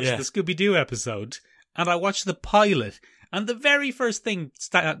 I watched the Scooby-Doo episode, and I watched the pilot. And the very first thing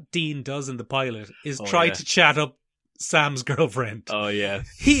Dean does in the pilot is try to chat up Sam's girlfriend. Oh, yeah.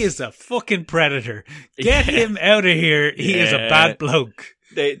 He is a fucking predator. Get him out of here. He is a bad bloke.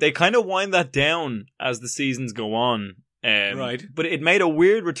 They kind of wind that down as the seasons go on. Right. But it made a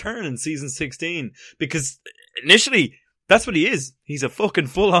weird return in season 16 because initially that's what he is. He's a fucking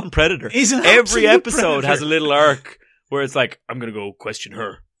full-on predator. He's an Every episode predator. has a little arc where it's like, I'm going to go question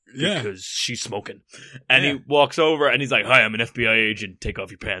her. Yeah. Because she's smoking. And he walks over and he's like, "Hi, I'm an FBI agent. Take off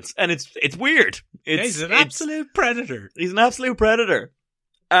your pants." And it's weird. He's an absolute predator. He's an absolute predator.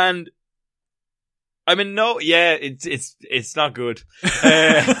 And I mean, it's not good.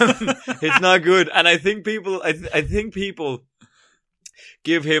 It's not good. And I think people,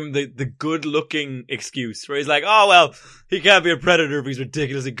 give him the good looking excuse where he's like, "Oh, well, he can't be a predator if he's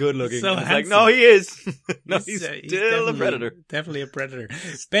ridiculously good looking." So it's like, no, he is. No, he's still a predator. Definitely a predator.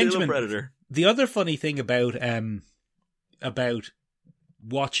 Benjamin, a predator. The other funny thing about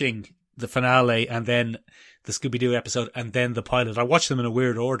watching the finale and then the Scooby-Doo episode and then the pilot, I watched them in a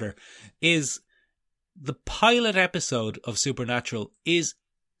weird order, is the pilot episode of Supernatural is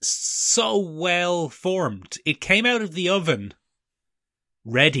so well formed. It came out of the oven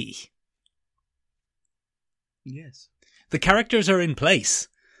ready. Yes. The characters are in place.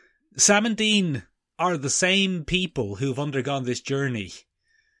 Sam and Dean are the same people who've undergone this journey.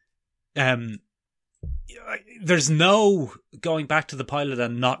 There's no going back to the pilot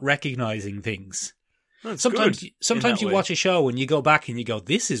and not recognizing things. Sometimes you watch a show and you go back and you go,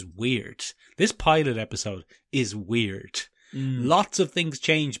 this is weird. This pilot episode is weird. Lots of things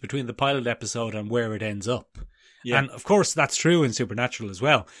change between the pilot episode and where it ends up. Yeah. And of course that's true in Supernatural as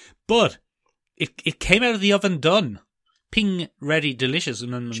well. But it came out of the oven done. Ping, ready, delicious.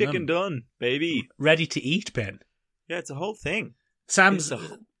 Chicken done, baby. Ready to eat, Ben. Yeah, it's a whole thing. Sam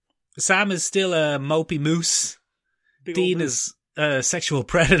is still a mopey moose. Dean is a sexual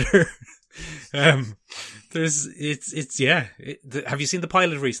predator. Have you seen the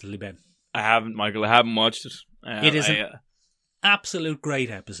pilot recently, Ben? I haven't, Michael. I haven't watched it. It is an absolute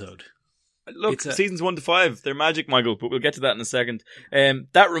great episode. Look, seasons 1 to 5, they're magic, Michael, but we'll get to that in a second.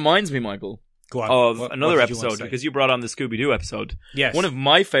 That reminds me, Michael, of another episode, because you brought on the Scooby-Doo episode. Yes. One of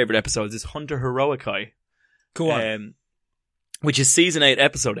my favourite episodes is Hunter Heroici. Go on. Which is season 8,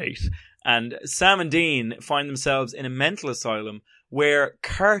 episode 8. And Sam and Dean find themselves in a mental asylum where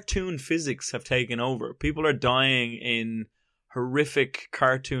cartoon physics have taken over. People are dying in horrific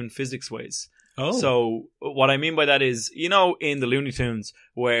cartoon physics ways. Oh. So what I mean by that is, you know, in the Looney Tunes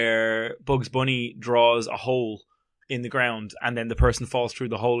where Bugs Bunny draws a hole in the ground and then the person falls through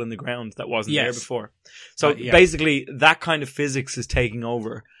the hole in the ground that wasn't there before. So basically that kind of physics is taking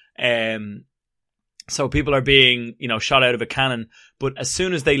over. So people are being, shot out of a cannon, but as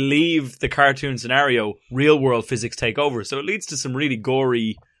soon as they leave the cartoon scenario, real world physics take over. So it leads to some really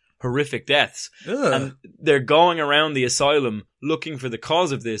gory, horrific deaths. Ugh. And they're going around the asylum looking for the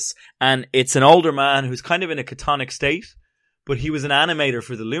cause of this. And it's an older man who's kind of in a catatonic state, but he was an animator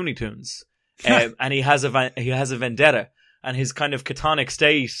for the Looney Tunes. And he has a vendetta. And his kind of catatonic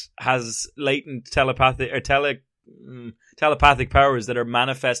state has latent telepathic powers that are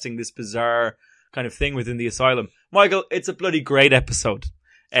manifesting this bizarre kind of thing within the asylum. Michael, it's a bloody great episode.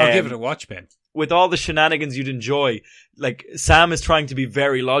 I'll give it a watch, Ben. With all the shenanigans you'd enjoy, like Sam is trying to be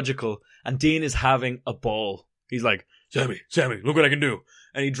very logical and Dean is having a ball. He's like, Sammy, look what I can do.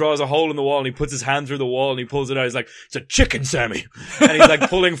 And he draws a hole in the wall and he puts his hand through the wall and he pulls it out. He's like, it's a chicken, Sammy. And he's like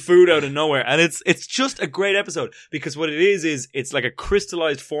pulling food out of nowhere. And it's just a great episode because what it is it's like a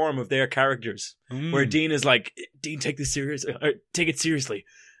crystallized form of their characters where Dean is like, Dean, take it seriously.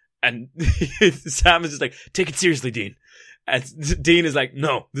 And Sam is just like, take it seriously, Dean. And Dean is like,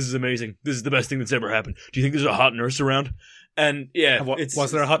 no, this is amazing. This is the best thing that's ever happened. Do you think there's a hot nurse around? And yeah.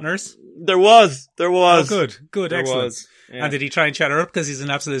 Was there a hot nurse? There was. Oh, good, There excellent. Was, yeah. And did he try and chat her up because he's an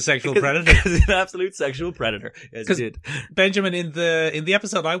absolute sexual predator? He's an absolute sexual predator. Yes, he did. Benjamin, in the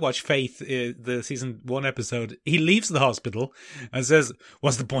episode I watched, Faith, the season 1 episode, he leaves the hospital and says,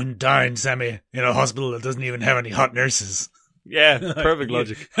 what's the point in dying, Sammy, in a hospital that doesn't even have any hot nurses? Yeah, perfect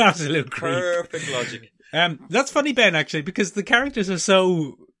logic. Absolute creep. Perfect logic. That's funny, Ben, actually, because the characters are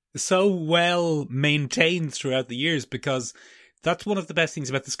so well maintained throughout the years, because that's one of the best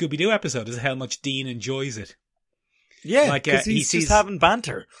things about the Scooby-Doo episode is how much Dean enjoys it. Yeah, because he's just having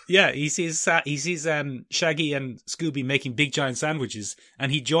banter. Yeah, he sees Shaggy and Scooby making big giant sandwiches,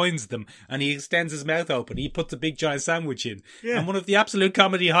 and he joins them, and he extends his mouth open. He puts a big giant sandwich in, and one of the absolute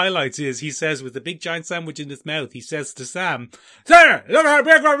comedy highlights is he says, with the big giant sandwich in his mouth, he says to Sam, "Sarah, look how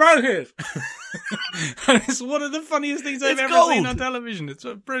big my mouth is." And it's one of the funniest things I've ever seen on television. It's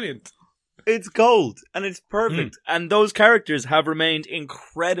brilliant. It's gold, and it's perfect, and those characters have remained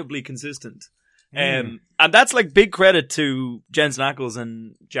incredibly consistent. And that's like big credit to Jensen Ackles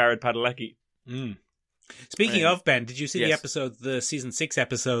and Jared Padalecki. Speaking of, Ben, did you see the season 6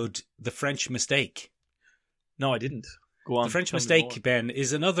 episode, The French Mistake? No, I didn't. Go on. The French Mistake, Ben,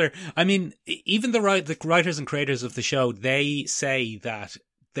 is another. I mean, even the writers and creators of the show, they say that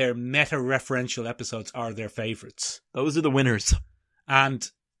their meta-referential episodes are their favourites. Those are the winners. And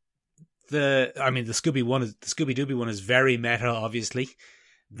the Scooby-Dooby one is very meta, obviously.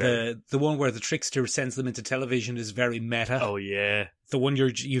 The one where the trickster sends them into television is very meta. Oh, yeah. The one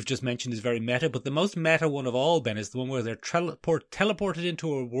you've just mentioned is very meta, but the most meta one of all, Ben, is the one where they're teleported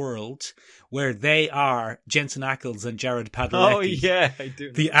into a world where they are Jensen Ackles and Jared Padalecki. Oh, yeah, I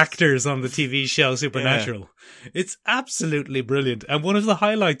do. The actors on the TV show Supernatural. Yeah. It's absolutely brilliant. And one of the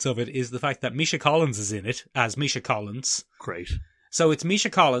highlights of it is the fact that Misha Collins is in it as Misha Collins. Great. So it's Misha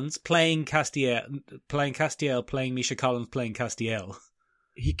Collins playing Castiel, playing Misha Collins, playing Castiel.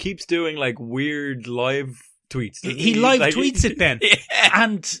 He keeps doing like weird live tweets. He live tweets it, Ben. Yeah.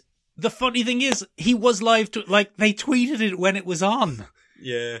 And the funny thing is, he was live, they tweeted it when it was on.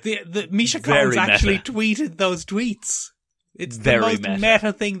 Yeah. The Misha Collins actually tweeted those tweets. It's the Very most meta.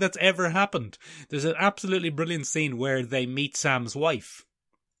 meta thing that's ever happened. There's an absolutely brilliant scene where they meet Sam's wife.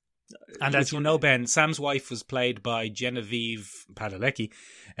 And as you know, Ben, Sam's wife was played by Genevieve Padalecki,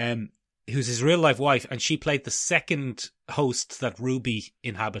 who's his real-life wife, and she played the second host that Ruby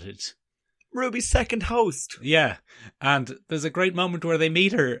inhabited. Ruby's second host. Yeah, and there's a great moment where they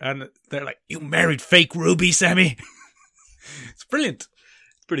meet her, and they're like, "You married fake Ruby, Sammy." It's brilliant.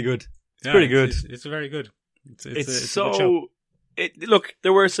 It's pretty good. It's pretty good. It's very good. It's a good show. So. Look,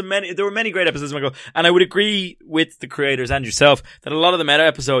 there were many great episodes, Michael, and I would agree with the creators and yourself that a lot of the meta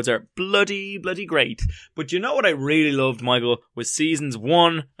episodes are bloody great. But you know what I really loved, Michael, was seasons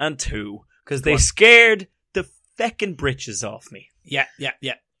 1 and 2, because they scared the feckin' britches off me. Yeah.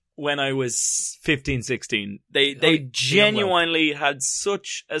 When I was 15, 16. They genuinely had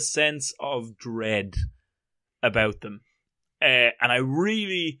such a sense of dread about them. And I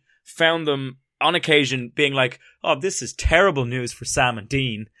really found them on occasion being like, oh, this is terrible news for Sam and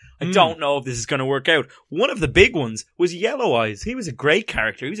Dean. I don't know if this is going to work out. One of the big ones was Yellow Eyes. He was a great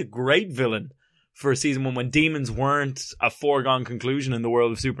character. He was a great villain for season 1 when demons weren't a foregone conclusion in the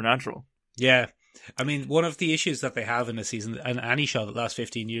world of Supernatural. Yeah. I mean, one of the issues that they have in a season, and any show that lasts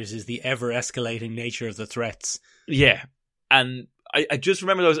 15 years, is the ever-escalating nature of the threats. Yeah. And I just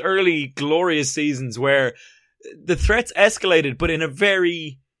remember those early glorious seasons where the threats escalated, but in a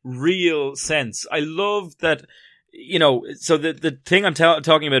very real sense. I love that, you know, so the thing I'm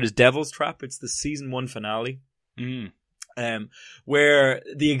talking about is Devil's Trap. It's the season 1 finale. Where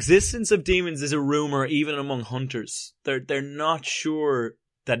the existence of demons is a rumor even among hunters. They're not sure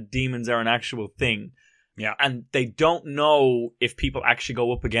that demons are an actual thing. Yeah. And they don't know if people actually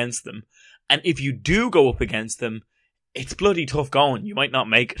go up against them. And if you do go up against them, it's bloody tough going. You might not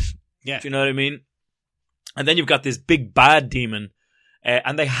make it. Yeah. Do you know what I mean? And then you've got this big bad demon,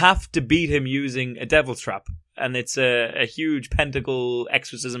 and they have to beat him using a devil's trap. And it's a huge pentacle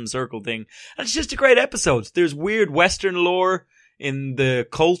exorcism circle thing. And it's just a great episode. There's weird Western lore in the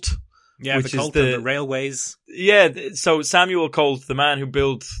cult. Yeah, the cult and the railways. Yeah, so Samuel Colt, the man who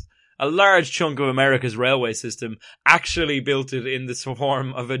built a large chunk of America's railway system, actually built it in the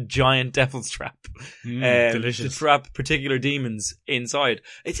form of a giant devil's trap. Delicious. To trap particular demons inside.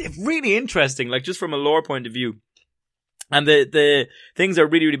 It's really interesting, like just from a lore point of view. And the things are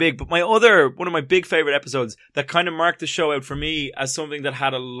really, really big. But one of my big favorite episodes that kind of marked the show out for me as something that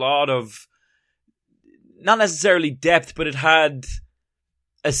had a lot of, not necessarily depth, but it had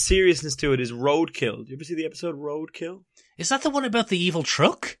a seriousness to it, is Roadkill. Do you ever see the episode Roadkill? Is that the one about the evil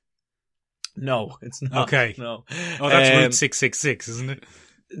truck? No, it's not. Okay. No. Oh, that's Route 666, isn't it?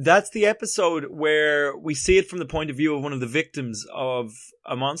 That's the episode where we see it from the point of view of one of the victims of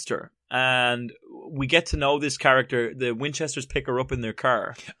a monster. And we get to know this character. The Winchesters pick her up in their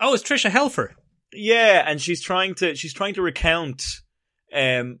car. Oh, it's Trisha Helfer. Yeah, and she's trying to recount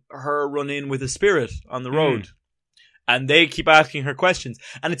her run-in with a spirit on the road. And they keep asking her questions.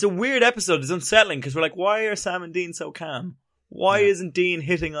 And it's a weird episode. It's unsettling because we're like, why are Sam and Dean so calm? Why isn't Dean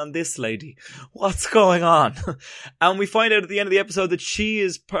hitting on this lady? What's going on? And we find out at the end of the episode that she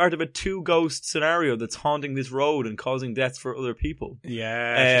is part of a 2-ghost scenario that's haunting this road and causing deaths for other people.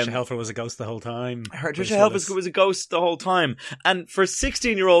 Yeah, Trisha Helfer was a ghost the whole time. Trisha Helfer was a ghost the whole time. And for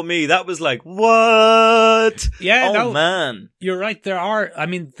 16-year-old me, that was like, what? Yeah, man. You're right. There are, I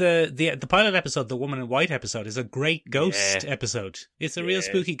mean, the pilot episode, the Woman in White episode, is a great ghost episode. It's a real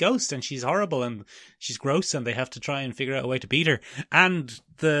spooky ghost, and she's horrible and she's gross, and they have to try and figure out a way to beat her. And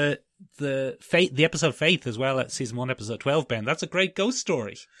the episode Faith as well, at season 1, episode 12, Ben, that's a great ghost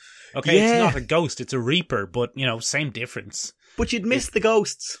story. Okay, it's not a ghost, it's a reaper, but, you know, same difference. But you'd miss the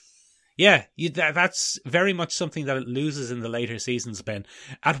ghosts. Yeah, that's very much something that it loses in the later seasons, Ben.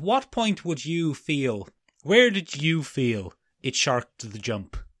 At what point would you feel, where did you feel it sharked the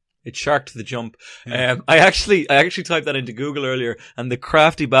jump? It sharked the jump. I actually typed that into Google earlier, and the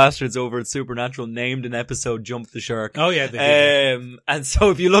crafty bastards over at Supernatural named an episode "Jump the Shark." Oh yeah, they did. And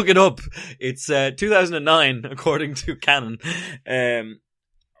so if you look it up, it's 2009 according to canon.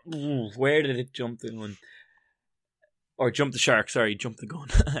 Where did it jump the gun? Or jump the shark? Sorry, jump the gun.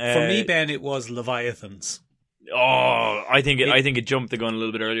 For me, Ben, it was Leviathans. Oh, I think it jumped the gun a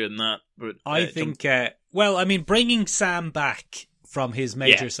little bit earlier than that. But I think, well, I mean, bringing Sam back from his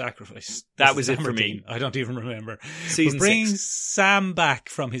major sacrifice. That was it for me. I don't even remember. Season but bringing 6. Sam back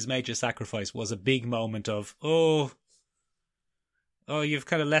from his major sacrifice was a big moment of, oh, you've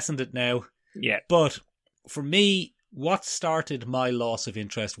kind of lessened it now. Yeah. But for me, what started my loss of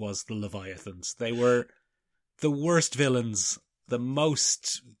interest was the Leviathans. They were the worst villains, the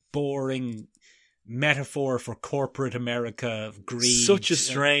most boring metaphor for corporate America, greed. Such a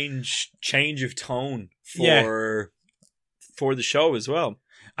strange change of tone for for the show as well.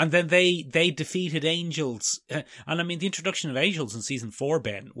 And then they defeated Angels. And I mean, the introduction of Angels in season 4,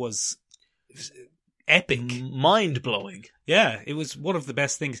 Ben, was epic. Mind-blowing. Yeah, it was one of the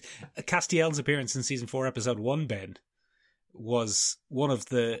best things. Castiel's appearance in season 4, episode 1, Ben, was one of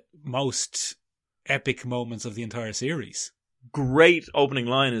the most epic moments of the entire series. Great opening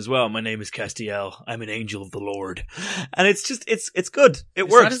line as well. My name is Castiel. I'm an angel of the Lord. And it's just, it's good. It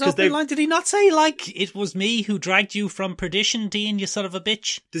works. That his opening line? Did he not say, like, it was me who dragged you from perdition, Dean, you son of a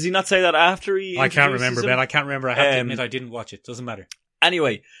bitch? Does he not say that after he I can't remember, Ben. I can't remember. I have to admit I didn't watch it. Doesn't matter.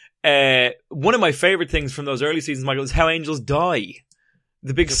 Anyway, one of my favourite things from those early seasons, Michael, is how angels die.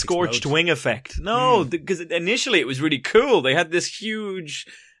 The big Just scorched explode. wing effect. No, because initially it was really cool. They had this huge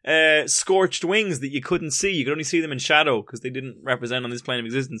scorched wings that you couldn't see. You could only see them in shadow because they didn't represent on this plane of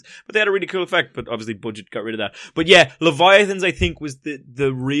existence. But they had a really cool effect, but obviously budget got rid of that. But yeah, Leviathans, I think, was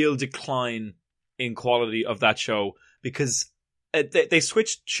the real decline in quality of that show because they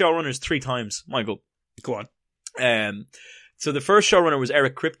switched showrunners 3 times, Michael. Go on. So the first showrunner was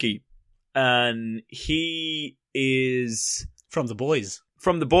Eric Kripke, and he is From The Boys.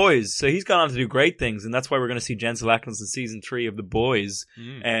 From The Boys. So he's gone on to do great things, and that's why we're going to see Jensen Ackles in season 3 of The Boys,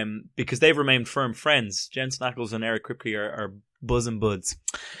 because they've remained firm friends. Jensen Ackles and Eric Kripke are bosom buds.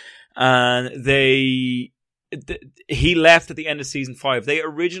 And he left at the end of season 5. They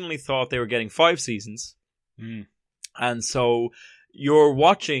originally thought they were getting 5 seasons. And so you're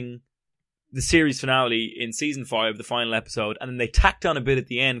watching the series finale in season 5, the final episode, and then they tacked on a bit at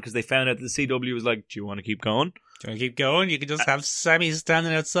the end because they found out the CW was like, do you want to keep going? Do you want to keep going? You could just have Sammy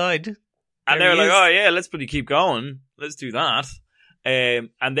standing outside. And they were like, oh yeah, let's pretty keep going. Let's do that.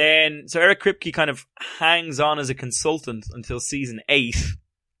 And then, so Eric Kripke kind of hangs on as a consultant until season 8.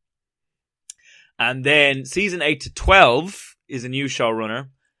 And then season 8 to 12 is a new showrunner.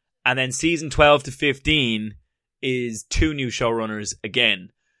 And then season 12 to 15 is 2 new showrunners again.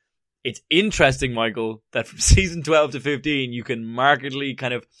 It's interesting, Michael, that from season 12 to 15, you can markedly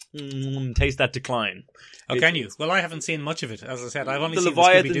kind of taste that decline. Oh, can you? Well, I haven't seen much of it. As I said, I've only the seen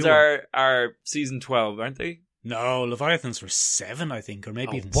Leviathans the Scooby-Doo are season 12, aren't they? No, Leviathans were 7, I think, or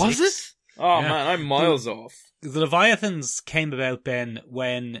maybe even was 6. it? Oh, Yeah. man, I'm miles off. The Leviathans came about, Ben,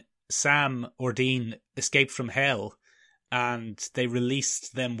 when Sam or Dean escaped from hell and they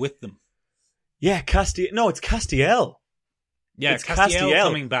released them with them. Yeah, Castiel. No, it's Castiel. Yeah, It's Castiel Castiel.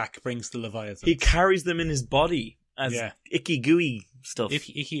 coming back brings the Leviathans. He carries them in his body as icky gooey stuff.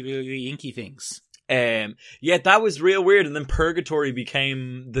 Icky inky things. Yeah, that was real weird. And then Purgatory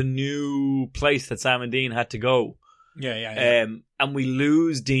became the new place that Sam and Dean had to go. Yeah. And we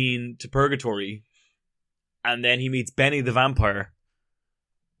lose Dean to Purgatory, and then he meets Benny the vampire,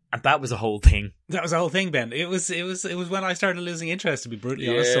 and that was a whole thing. That was the whole thing, Ben. It was when I started losing interest, to be brutally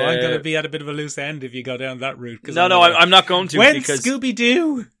honest. So I'm going to be at a bit of a loose end if you go down that route. I'm not going to. When because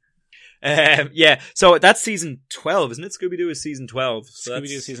Scooby-Doo? Yeah, so that's season 12, isn't it? Scooby-Doo is season 12. So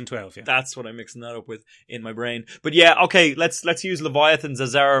Scooby-Doo season 12, yeah. That's what I'm mixing that up with in my brain. But yeah, okay, let's use Leviathans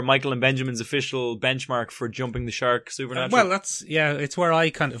as our Michael and Benjamin's official benchmark for jumping the shark supernatural. Well, it's where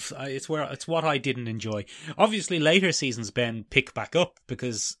I it's what I didn't enjoy. Obviously, later seasons, Ben, pick back up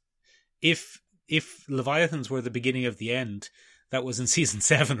because if Leviathans were the beginning of the end, that was in season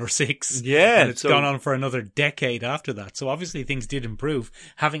 7 or 6. Yeah. And it's gone on for another decade after that. So obviously things did improve.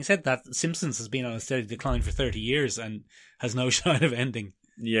 Having said that, Simpsons has been on a steady decline for 30 years and has no sign of ending.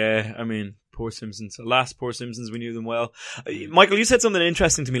 Yeah, I mean, poor Simpsons. Alas, poor Simpsons, we knew them well. Michael, you said something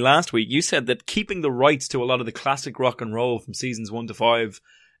interesting to me last week. You said that keeping the rights to a lot of the classic rock and roll from seasons 1 to 5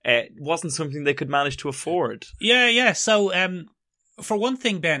 wasn't something they could manage to afford. Yeah. So, for one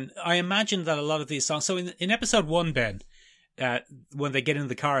thing, Ben, I imagine that a lot of these songs... So in episode 1, Ben... when they get in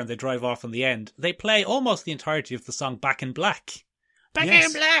the car and they drive off in the end, they play almost the entirety of the song Back in Black. Back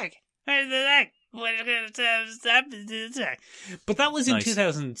in Black! But that was in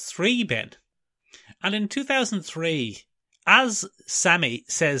 2003, Ben. And in 2003, as Sammy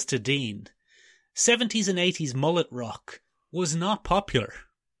says to Dean, 70s and 80s mullet rock was not popular.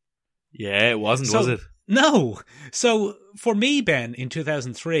 Yeah, it wasn't, was it? No. So, for me, Ben, in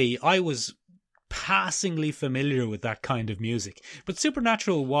 2003, I was passingly familiar with that kind of music. But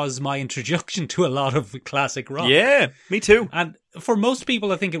Supernatural was my introduction to a lot of classic rock. Yeah, me too. And for most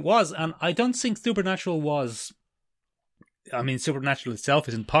people, I think it was. And I don't think Supernatural was... I mean, Supernatural itself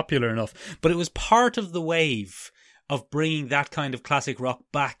isn't popular enough, but it was part of the wave of bringing that kind of classic rock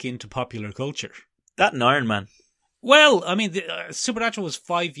back into popular culture. That and Iron Man. Well, I mean, Supernatural was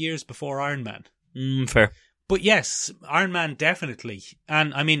 5 years before Iron Man. Fair. But yes, Iron Man definitely.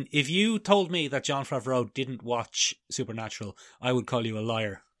 And I mean, if you told me that Jon Favreau didn't watch Supernatural, I would call you a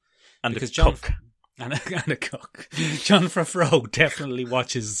liar. And because a cook. And a cook. John Favreau definitely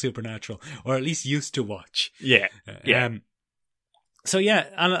watches Supernatural, or at least used to watch. Yeah. So yeah,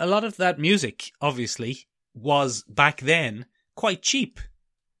 and a lot of that music, obviously, was back then quite cheap.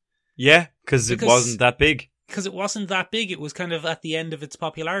 Yeah, because it wasn't that big. Because it wasn't that big. It was kind of at the end of its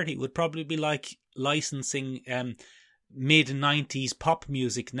popularity. It would probably be like licensing mid-90s pop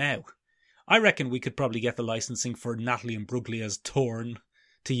music now. I reckon we could probably get the licensing for Natalie Imbruglia's Torn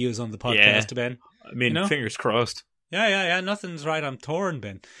to use on the podcast, Ben. I mean, fingers crossed. Yeah. Nothing's right on Torn,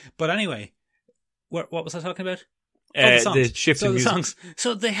 Ben. But anyway, what was I talking about? The shift in music. Songs.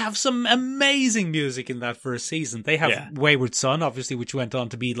 So they have some amazing music in that first season. They have Wayward Son, obviously, which went on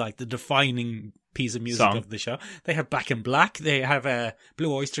to be like the defining piece of music of the show. They have Back in Black. They have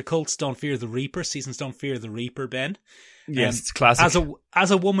Blue Oyster Cult's Don't Fear the Reaper. Seasons Don't Fear the Reaper, Ben. Yes, it's classic.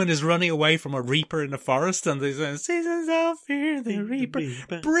 As a woman is running away from a reaper in a forest, and they say, Seasons Don't Fear the Reaper.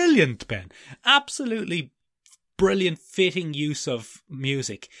 Brilliant, Ben. Absolutely brilliant, fitting use of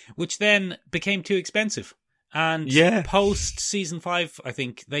music, which then became too expensive. And post season 5, I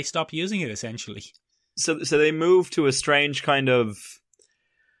think they stopped using it essentially. So they moved to a strange kind of.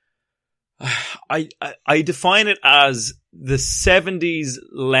 I define it as the 70s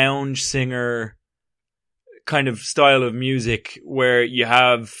lounge singer kind of style of music, where you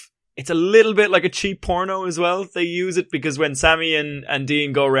have. It's a little bit like a cheap porno as well. They use it because when Sammy and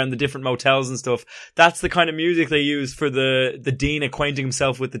Dean go around the different motels and stuff, that's the kind of music they use for the Dean acquainting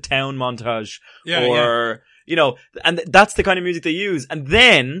himself with the town montage. You know, and that's the kind of music they use. And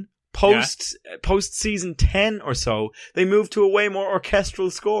then post season 10 or so, they move to a way more orchestral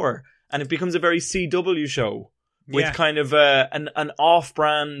score, and it becomes a very CW show with kind of an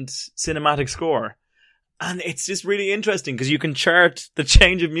off-brand cinematic score. And it's just really interesting because you can chart the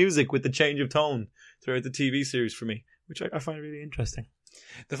change of music with the change of tone throughout the TV series for me, which I find really interesting.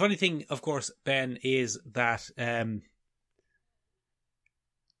 The funny thing, of course, Ben, is that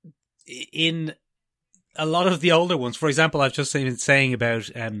in a lot of the older ones, for example, I've just been saying about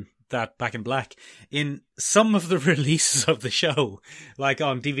that Back in Black, in some of the releases of the show, like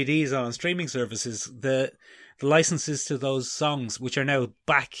on DVDs, on streaming services, the licenses to those songs, which are now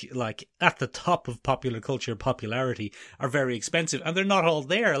back like at the top of popular culture popularity, are very expensive, and they're not all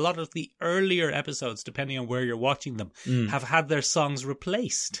there. A lot of the earlier episodes, depending on where you're watching them, have had their songs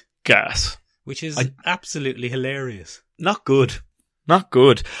replaced. Gas. Which is absolutely hilarious. Not good. Not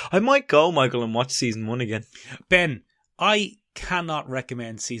good. I might go, Michael, and watch season 1 again. Ben, I cannot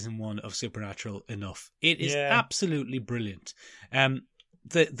recommend season 1 of Supernatural enough. It is absolutely brilliant.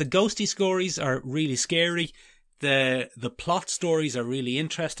 The ghosty stories are really scary. The plot stories are really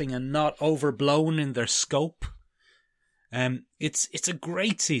interesting and not overblown in their scope. It's a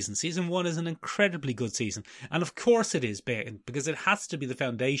great season. Season 1 is an incredibly good season, and of course it is, Ben, because it has to be the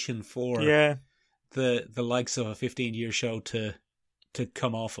foundation for the likes of a 15-year show to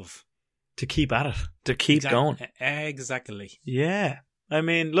come off of. To keep at it. To keep going. Exactly. Yeah. I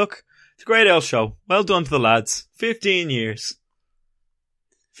mean, look, it's a great L show. Well done to the lads. 15 years.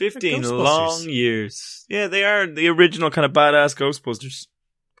 15 long years. Yeah, they are the original kind of badass Ghostbusters.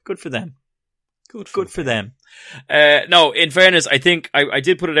 Good for them. Good for them. No, in fairness, I think I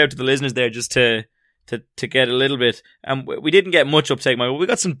did put it out to the listeners there just to get a little bit. We didn't get much uptake, Michael. We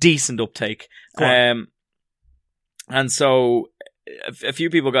got some decent uptake. And so a few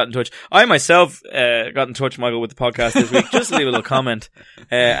people got in touch. I myself got in touch, Michaal, with the podcast this week just to leave a little comment.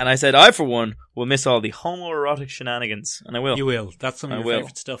 And I said, I, for one, will miss all the homoerotic shenanigans. And I will. You will. That's some of your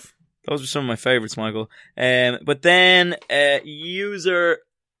favourite stuff. Those are some of my favourites, Michaal. But then, user,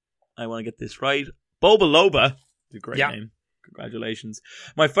 I want to get this right, Boba Loba, it's a great name. Congratulations.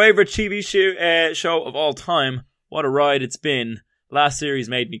 My favourite TV show of all time. What a ride it's been. Last series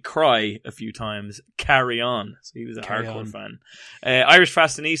made me cry a few times. Carry On. So he was a hardcore fan. Irish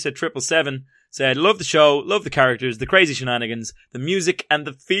Fashionista 777 said, love the show, love the characters, the crazy shenanigans, the music and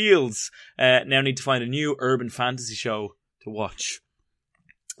the feels. Now need to find a new urban fantasy show to watch.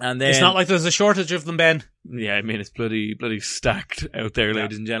 And then, it's not like there's a shortage of them, Ben. Yeah, I mean, it's bloody stacked out there,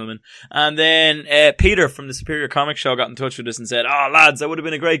 ladies and gentlemen. And then Peter from the Superior Comics Show got in touch with us and said, lads, I would have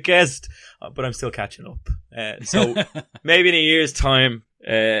been a great guest, but I'm still catching up. So maybe in a year's time,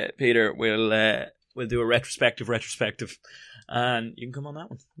 Peter, we'll do a retrospective, and you can come on that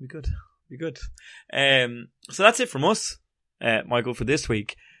one. It'll be good. So that's it from us, Michael, for this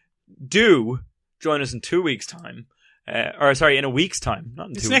week. Do join us in 2 weeks' time. In a week's time. Not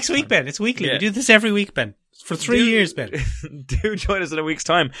in 2 weeks' next week, time. Ben. It's weekly. Yeah. We do this every week, Ben. For 3 years, Ben. Do join us in a week's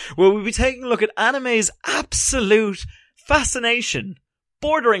time, where we'll be taking a look at anime's absolute fascination,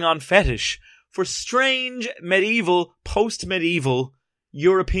 bordering on fetish, for strange, medieval, post-medieval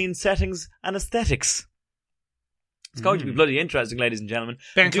European settings and aesthetics. It's going to be bloody interesting, ladies and gentlemen.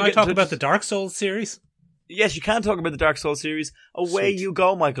 Ben, can I talk about the Dark Souls series? Yes, you can talk about the Dark Souls series. Away you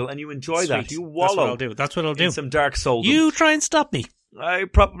go, Michael, and you enjoy that. You wallow. That's what I'll do. In some Dark Souls. You try and stop me. I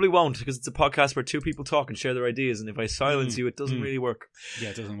probably won't, because it's a podcast where two people talk and share their ideas, and if I silence you, it doesn't really work. Yeah,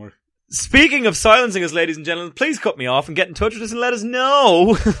 it doesn't work. Speaking of silencing us, ladies and gentlemen, please cut me off and get in touch with us and let us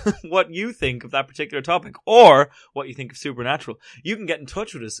know what you think of that particular topic, or what you think of Supernatural. You can get in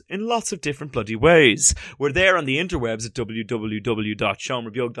touch with us in lots of different bloody ways. We're there on the interwebs at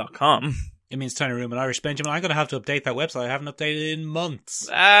www.seomrabeag.com. It means Tiny Room and Irish Benjamin. I'm going to have to update that website. I haven't updated it in months.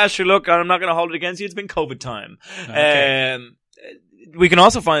 Sure, look, I'm not going to hold it against you. It's been COVID time. Okay. We can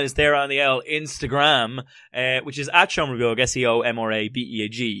also find us there on the Instagram, which is at Seomrabeag,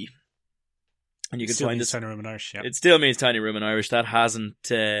 SEOMRABEAG. And you can find us. Tiny Room in Irish. Yeah. It still means Tiny Room in Irish. That hasn't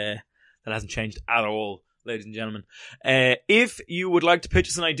changed at all, ladies and gentlemen. If you would like to pitch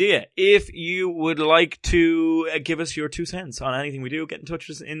us an idea, if you would like to give us your 2 cents on anything we do, get in touch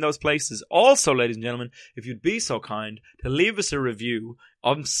with us in those places. Also, ladies and gentlemen, if you'd be so kind to leave us a review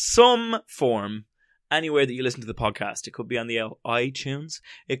of some form anywhere that you listen to the podcast. It could be on the iTunes.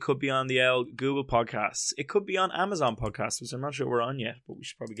 It could be on the Google Podcasts. It could be on Amazon Podcasts, which I'm not sure we're on yet, but we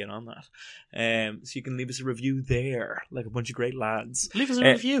should probably get on that. So you can leave us a review there, like a bunch of great lads. Leave us a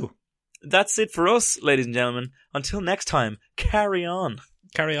review. That's it for us, ladies and gentlemen. Until next time, carry on.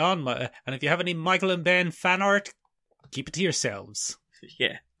 Carry on. And if you have any Michael and Ben fan art, keep it to yourselves.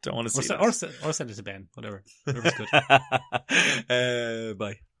 Yeah, don't want to see that. Or send it to Ben, whatever. Whatever's good.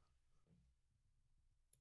 Bye.